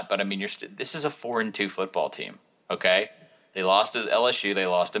 Probably not. But this is a 4-2 football team. Okay, they lost to LSU. They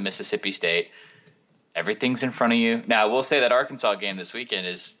lost to Mississippi State. Everything's in front of you. Now, I will say that Arkansas game this weekend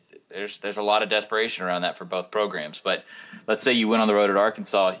there's a lot of desperation around that for both programs. But let's say you win on the road at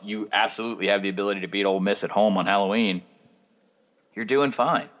Arkansas, you absolutely have the ability to beat Ole Miss at home on Halloween. You're doing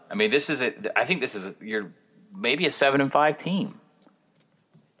fine. I think you're maybe a 7-5 team.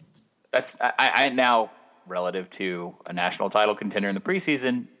 That's I now, relative to a national title contender in the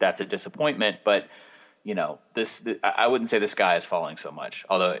preseason, that's a disappointment. But I wouldn't say the sky is falling so much.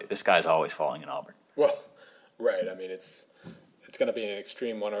 Although the sky is always falling in Auburn. Well, right. It's going to be an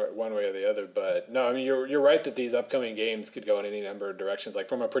extreme one way or the other. But no, you're right that these upcoming games could go in any number of directions. Like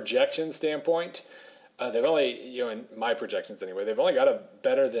from a projection standpoint, they've only, in my projections anyway, they've only got a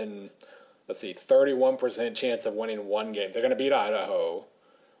better than 31% chance of winning one game. They're going to beat Idaho.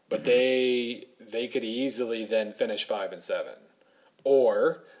 But they could easily then finish 5-7,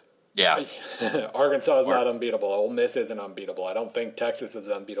 or Arkansas is not unbeatable. Ole Miss isn't unbeatable. I don't think Texas is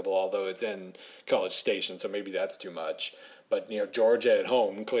unbeatable, although it's in College Station, so maybe that's too much. But Georgia at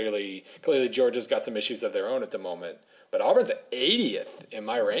home, clearly Georgia's got some issues of their own at the moment. But Auburn's 80th in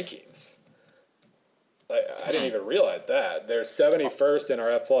my rankings. I didn't even realize that. They're 71st in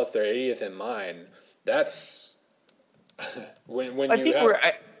our F+. They're 80th in mine. That's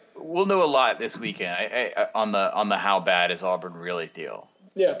we'll know a lot this weekend on the how bad is Auburn really feel.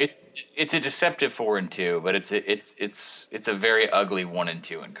 Yeah, it's a deceptive 4-2, but it's a very ugly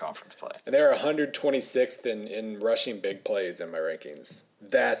 1-2 in conference play. And they're 126th in rushing big plays in my rankings.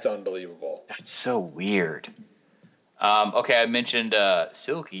 That's unbelievable. That's so weird. Okay, I mentioned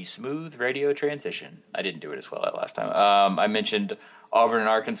silky smooth radio transition. I didn't do it as well that last time. I mentioned Auburn and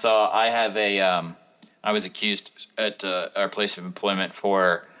Arkansas. I was accused at our place of employment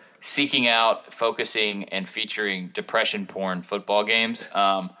for seeking out, focusing, and featuring depression porn football games.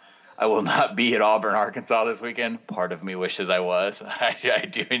 I will not be at Auburn, Arkansas this weekend. Part of me wishes I was. I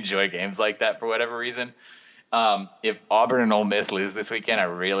do enjoy games like that for whatever reason. If Auburn and Ole Miss lose this weekend, I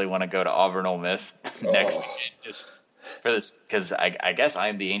really want to go to Auburn, Ole Miss next weekend just for this, because I guess I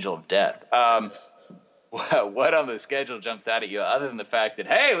am the angel of death. What on the schedule jumps out at you other than the fact that,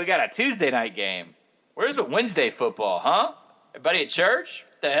 hey, we got a Tuesday night game? Where's the Wednesday football, huh? Everybody at church?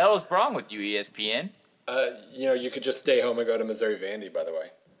 What the hell is wrong with you, ESPN? You could just stay home and go to Missouri Vandy, by the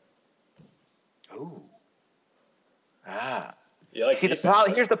way. Ooh. You like See, the defense, problem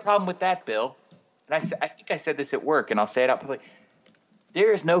right? here's the problem with that, Bill. And I think I said this at work, and I'll say it out publicly.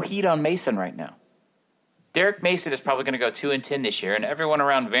 There is no heat on Mason right now. Derek Mason is probably going to go 2-10 this year, and everyone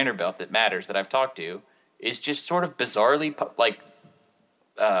around Vanderbilt that matters that I've talked to is just sort of bizarrely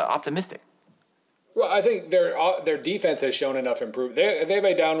optimistic. Well, I think their defense has shown enough improvement. They have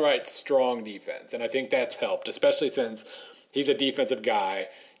a downright strong defense, and I think that's helped, especially since he's a defensive guy.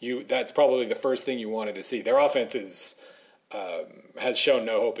 That's probably the first thing you wanted to see. Their offense has shown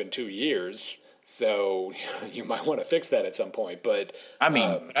no hope in 2 years, so you might want to fix that at some point. But I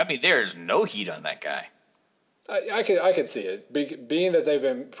mean, there's no heat on that guy. I could see it. Being that they've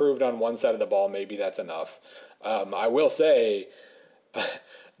improved on one side of the ball, maybe that's enough. I will say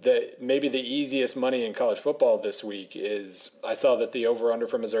that maybe the easiest money in college football this week is I saw that the over-under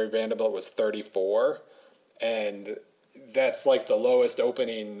for Missouri Vanderbilt was 34, and that's like the lowest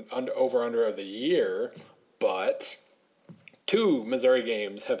opening over-under of the year, but 2 Missouri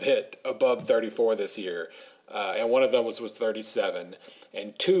games have hit above 34 this year, and one of them was 37,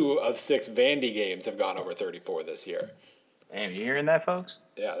 and 2 of 6 Vandy games have gone over 34 this year. Damn, you hearing that, folks?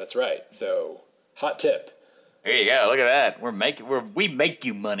 Yeah, that's right. So, hot tip. There you go. Look at that. We make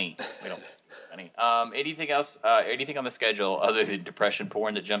you money. We don't make money. Anything else? Anything on the schedule other than depression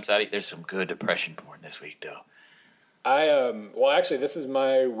porn that jumps out at you? There's some good depression porn this week, though. Well, actually, this is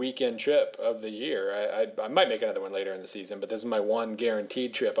my weekend trip of the year. I might make another one later in the season, but this is my one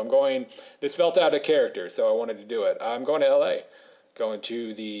guaranteed trip. This felt out of character, so I wanted to do it. I'm going to LA, going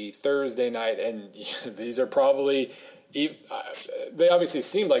to the Thursday night, and these are probably, they obviously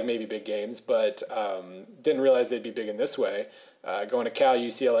seemed like maybe big games, but didn't realize they'd be big in this way. Going to Cal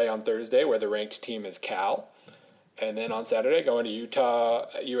UCLA on Thursday, where the ranked team is Cal. And then on Saturday, going to Utah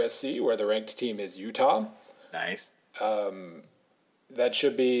USC, where the ranked team is Utah. Nice. That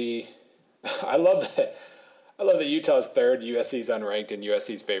should be. I love that. I love that Utah's third, USC's unranked, and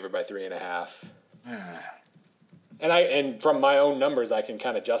USC's favored by 3.5. And from my own numbers, I can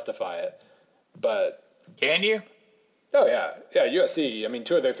kind of justify it. But can you? Oh yeah. USC. I mean,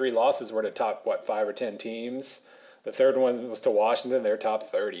 2 of their 3 losses were to top 5 or 10 teams. The third one was to Washington. They're top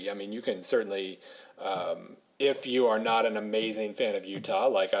 30. I mean, you can certainly, if you are not an amazing fan of Utah,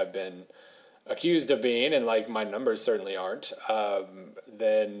 like I've been accused of being, and like my numbers certainly aren't,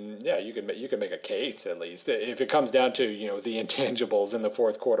 then yeah, you can make a case at least. If it comes down to the intangibles in the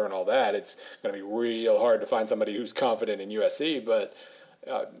fourth quarter and all that, it's going to be real hard to find somebody who's confident in USC. But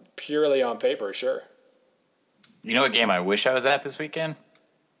purely on paper, sure. You know what game I wish I was at this weekend?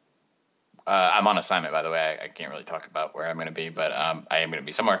 I'm on assignment, by the way. I can't really talk about where I'm going to be, but I am going to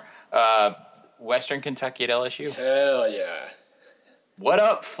be somewhere. Western Kentucky at LSU. Hell yeah. What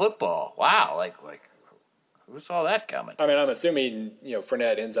up, football? Wow, like who saw that coming? I mean, I'm assuming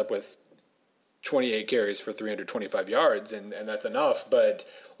Fournette ends up with 28 carries for 325 yards, and that's enough. But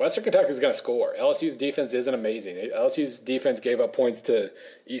Western Kentucky is going to score. LSU's defense isn't amazing. LSU's defense gave up points to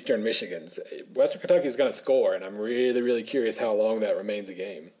Eastern Michigan. Western Kentucky is going to score, and I'm really, really curious how long that remains a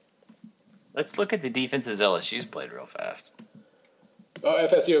game. Let's look at the defenses LSU's played real fast. Oh,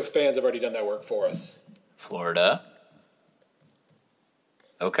 FSU fans have already done that work for us. Florida.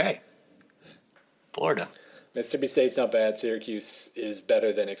 Okay. Florida. Mississippi State's not bad. Syracuse is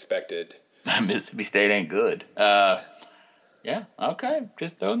better than expected. Mississippi State ain't good. Yeah, okay.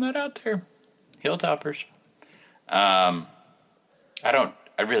 Just throwing that out there. Hilltoppers. I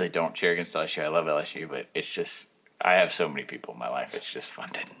really don't cheer against LSU. I love LSU, but it's just, I have so many people in my life. It's just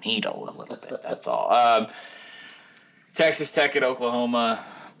fun to needle a little bit. That's all. Texas Tech at Oklahoma.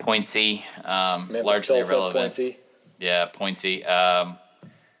 Pointsy. Largely irrelevant. Pointsy. Yeah, Pointsy.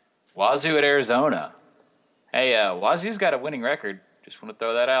 Wazoo at Arizona. Hey, Wazoo's got a winning record. Just want to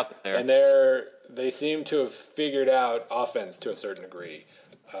throw that out there. And they seem to have figured out offense to a certain degree.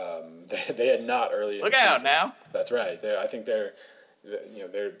 They had not early. Look out now. That's right. I think they're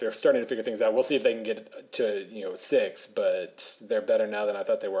starting to figure things out. We'll see if they can get to 6, but they're better now than I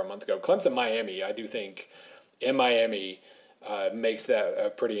thought they were a month ago. Clemson, Miami. I do think in Miami makes that a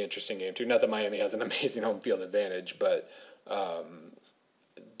pretty interesting game too. Not that Miami has an amazing home field advantage, but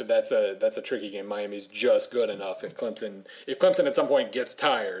that's a tricky game. Miami's just good enough. If Clemson at some point gets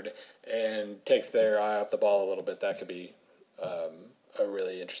tired and takes their eye off the ball a little bit, that could be a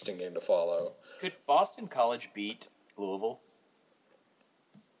really interesting game to follow. Could Boston College beat Louisville?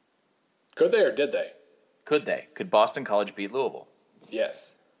 Could they or did they? Could they? Could Boston College beat Louisville?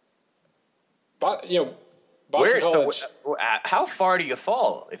 Yes. Boston College. How far do you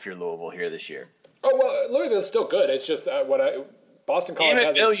fall if you're Louisville here this year? Oh well, Louisville's still good. It's just Boston College Damn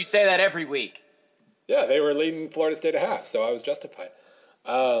it, Bill, you say that every week. Yeah, they were leading Florida State a half, so I was justified.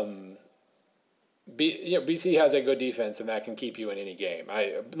 BC has a good defense, and that can keep you in any game.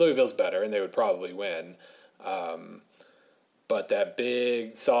 Louisville's better, and they would probably win. But that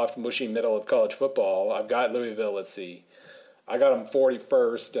big, soft, mushy middle of college football, I've got Louisville. Let's see. I got them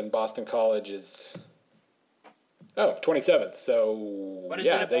 41st, and Boston College is 27th. So,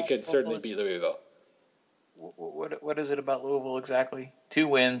 yeah, they could certainly beat Louisville. What is it about Louisville exactly? 2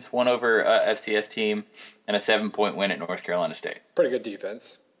 wins, one over FCS team, and a 7-point win at North Carolina State. Pretty good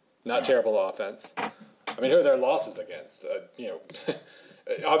defense. Not terrible offense. I mean, who are their losses against?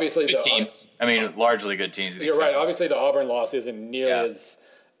 Obviously good teams. Largely good teams. You're right. Obviously, the Auburn loss isn't nearly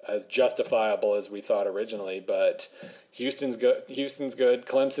as justifiable as we thought originally, but Houston's good.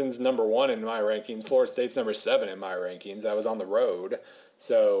 Clemson's number 1 in my rankings. Florida State's number 7 in my rankings. That was on the road,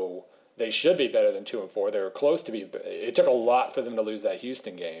 so they should be better than 2 and 4. They were close to be. It took a lot for them to lose that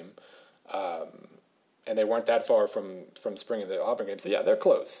Houston game, and they weren't that far from springing the Auburn game. So yeah, they're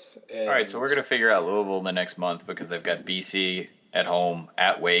close. And all right, so we're gonna figure out Louisville in the next month because they've got BC at home,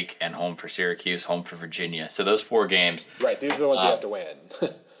 at Wake, and home for Syracuse, home for Virginia. So those 4 games. Right, these are the ones you have to win.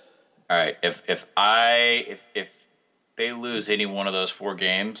 All right, if they lose any one of those 4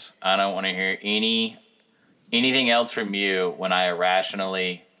 games, I don't want to hear anything else from you when I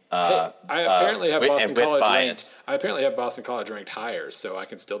irrationally. I apparently have Boston College bias. ranked. I apparently have Boston College ranked higher, so I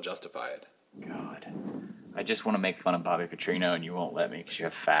can still justify it. God, I just want to make fun of Bobby Petrino, and you won't let me because you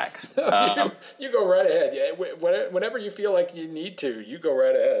have facts. You go right ahead. Yeah, whenever you feel like you need to, you go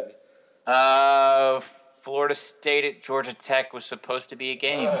right ahead. Florida State at Georgia Tech was supposed to be a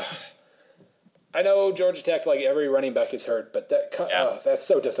game. I know Georgia Tech's like every running back is hurt, but that's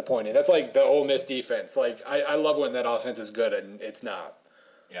so disappointing. That's like the Ole Miss defense. Like I love when that offense is good and it's not.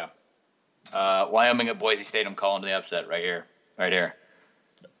 Yeah. Wyoming at Boise State. I'm calling the upset right here.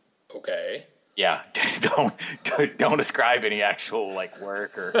 Okay. Yeah. Don't ascribe any actual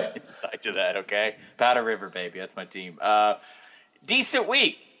work or insight to that. Okay. Powder River, baby. That's my team. Decent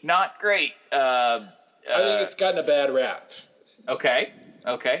week. Not great. I think it's gotten a bad rap. Okay.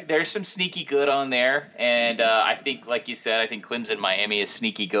 There's some sneaky good on there, and I think, like you said, I think Clemson Miami is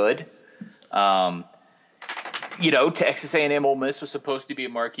sneaky good. Texas A&M Ole Miss was supposed to be a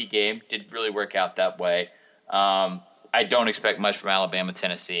marquee game. Didn't really work out that way. I don't expect much from Alabama,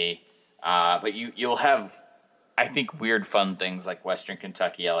 Tennessee, but you'll have, I think, weird fun things like Western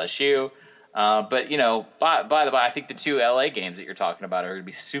Kentucky, LSU. But by the way, I think the 2 LA games that you're talking about are going to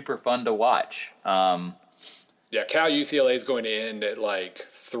be super fun to watch. Yeah, Cal UCLA is going to end at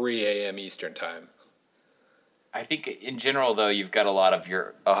 3 a.m. Eastern time. I think in general, though, you've got a lot of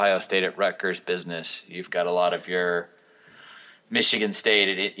your Ohio State at Rutgers business. You've got a lot of your Michigan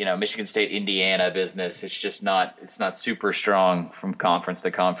State, Michigan State, Indiana business. It's just not super strong from conference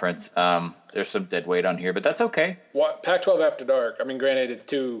to conference. There's some dead weight on here, but that's okay. Pac-12 After Dark. I mean, granted,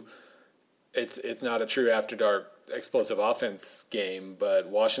 it's not a true After Dark explosive offense game, but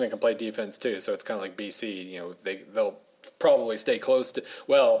Washington can play defense too, so it's kind of like BC. They'll probably stay close to.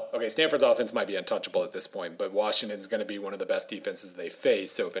 Well, okay, Stanford's offense might be untouchable at this point, but Washington's going to be one of the best defenses they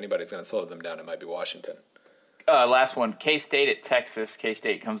face. So if anybody's going to slow them down, it might be Washington. Last one, K-State at Texas.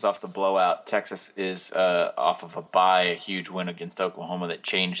 K-State comes off the blowout. Texas is off of a huge win against Oklahoma that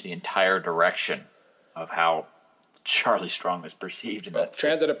changed the entire direction of how Charlie Strong is perceived in that.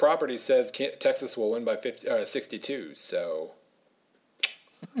 Transitive Property says Texas will win by 62. So,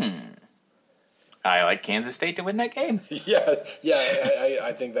 I like Kansas State to win that game. yeah.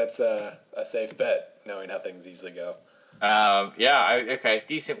 I think that's a safe bet, knowing how things usually go. Okay,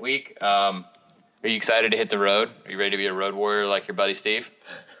 decent week. Are you excited to hit the road? Are you ready to be a road warrior like your buddy Steve?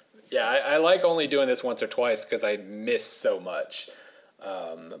 Yeah, I like only doing this once or twice because I miss so much.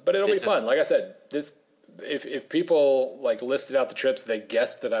 But it'll be fun. Like I said, if people listed out the trips they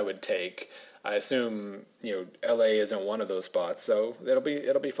guessed that I would take, I assume LA isn't one of those spots, so it'll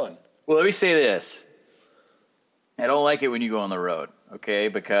be fun. Well, let me say this: I don't like it when you go on the road, okay?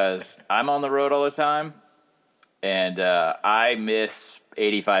 Because I'm on the road all the time, and I miss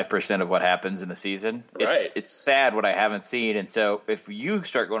 85% of what happens in the season. Right. It's sad what I haven't seen, and so if you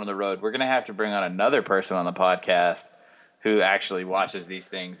start going on the road, we're gonna have to bring on another person on the podcast who actually watches these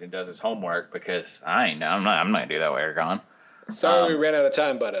things and does his homework, because I'm not gonna do that while you're gone. Sorry, we ran out of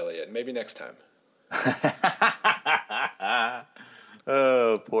time, Bud Elliott. Maybe next time.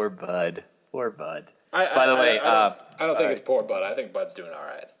 Oh, poor Bud. By the way, I don't think it's poor Bud. I think Bud's doing all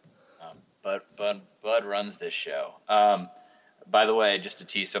right. Bud runs this show. By the way, just to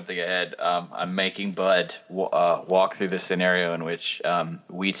tease something ahead, I'm making Bud walk through the scenario in which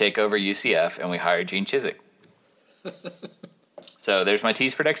we take over UCF and we hire Gene Chizik. So there's my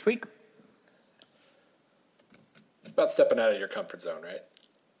tease for next week. It's about stepping out of your comfort zone, right?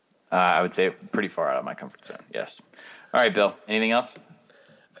 I would say pretty far out of my comfort zone. Yes. All right, Bill. Anything else?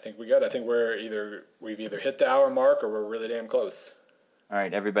 I think we got. I think we've either hit the hour mark or we're really damn close. All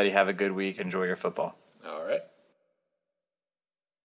right, everybody have a good week. Enjoy your football. All right.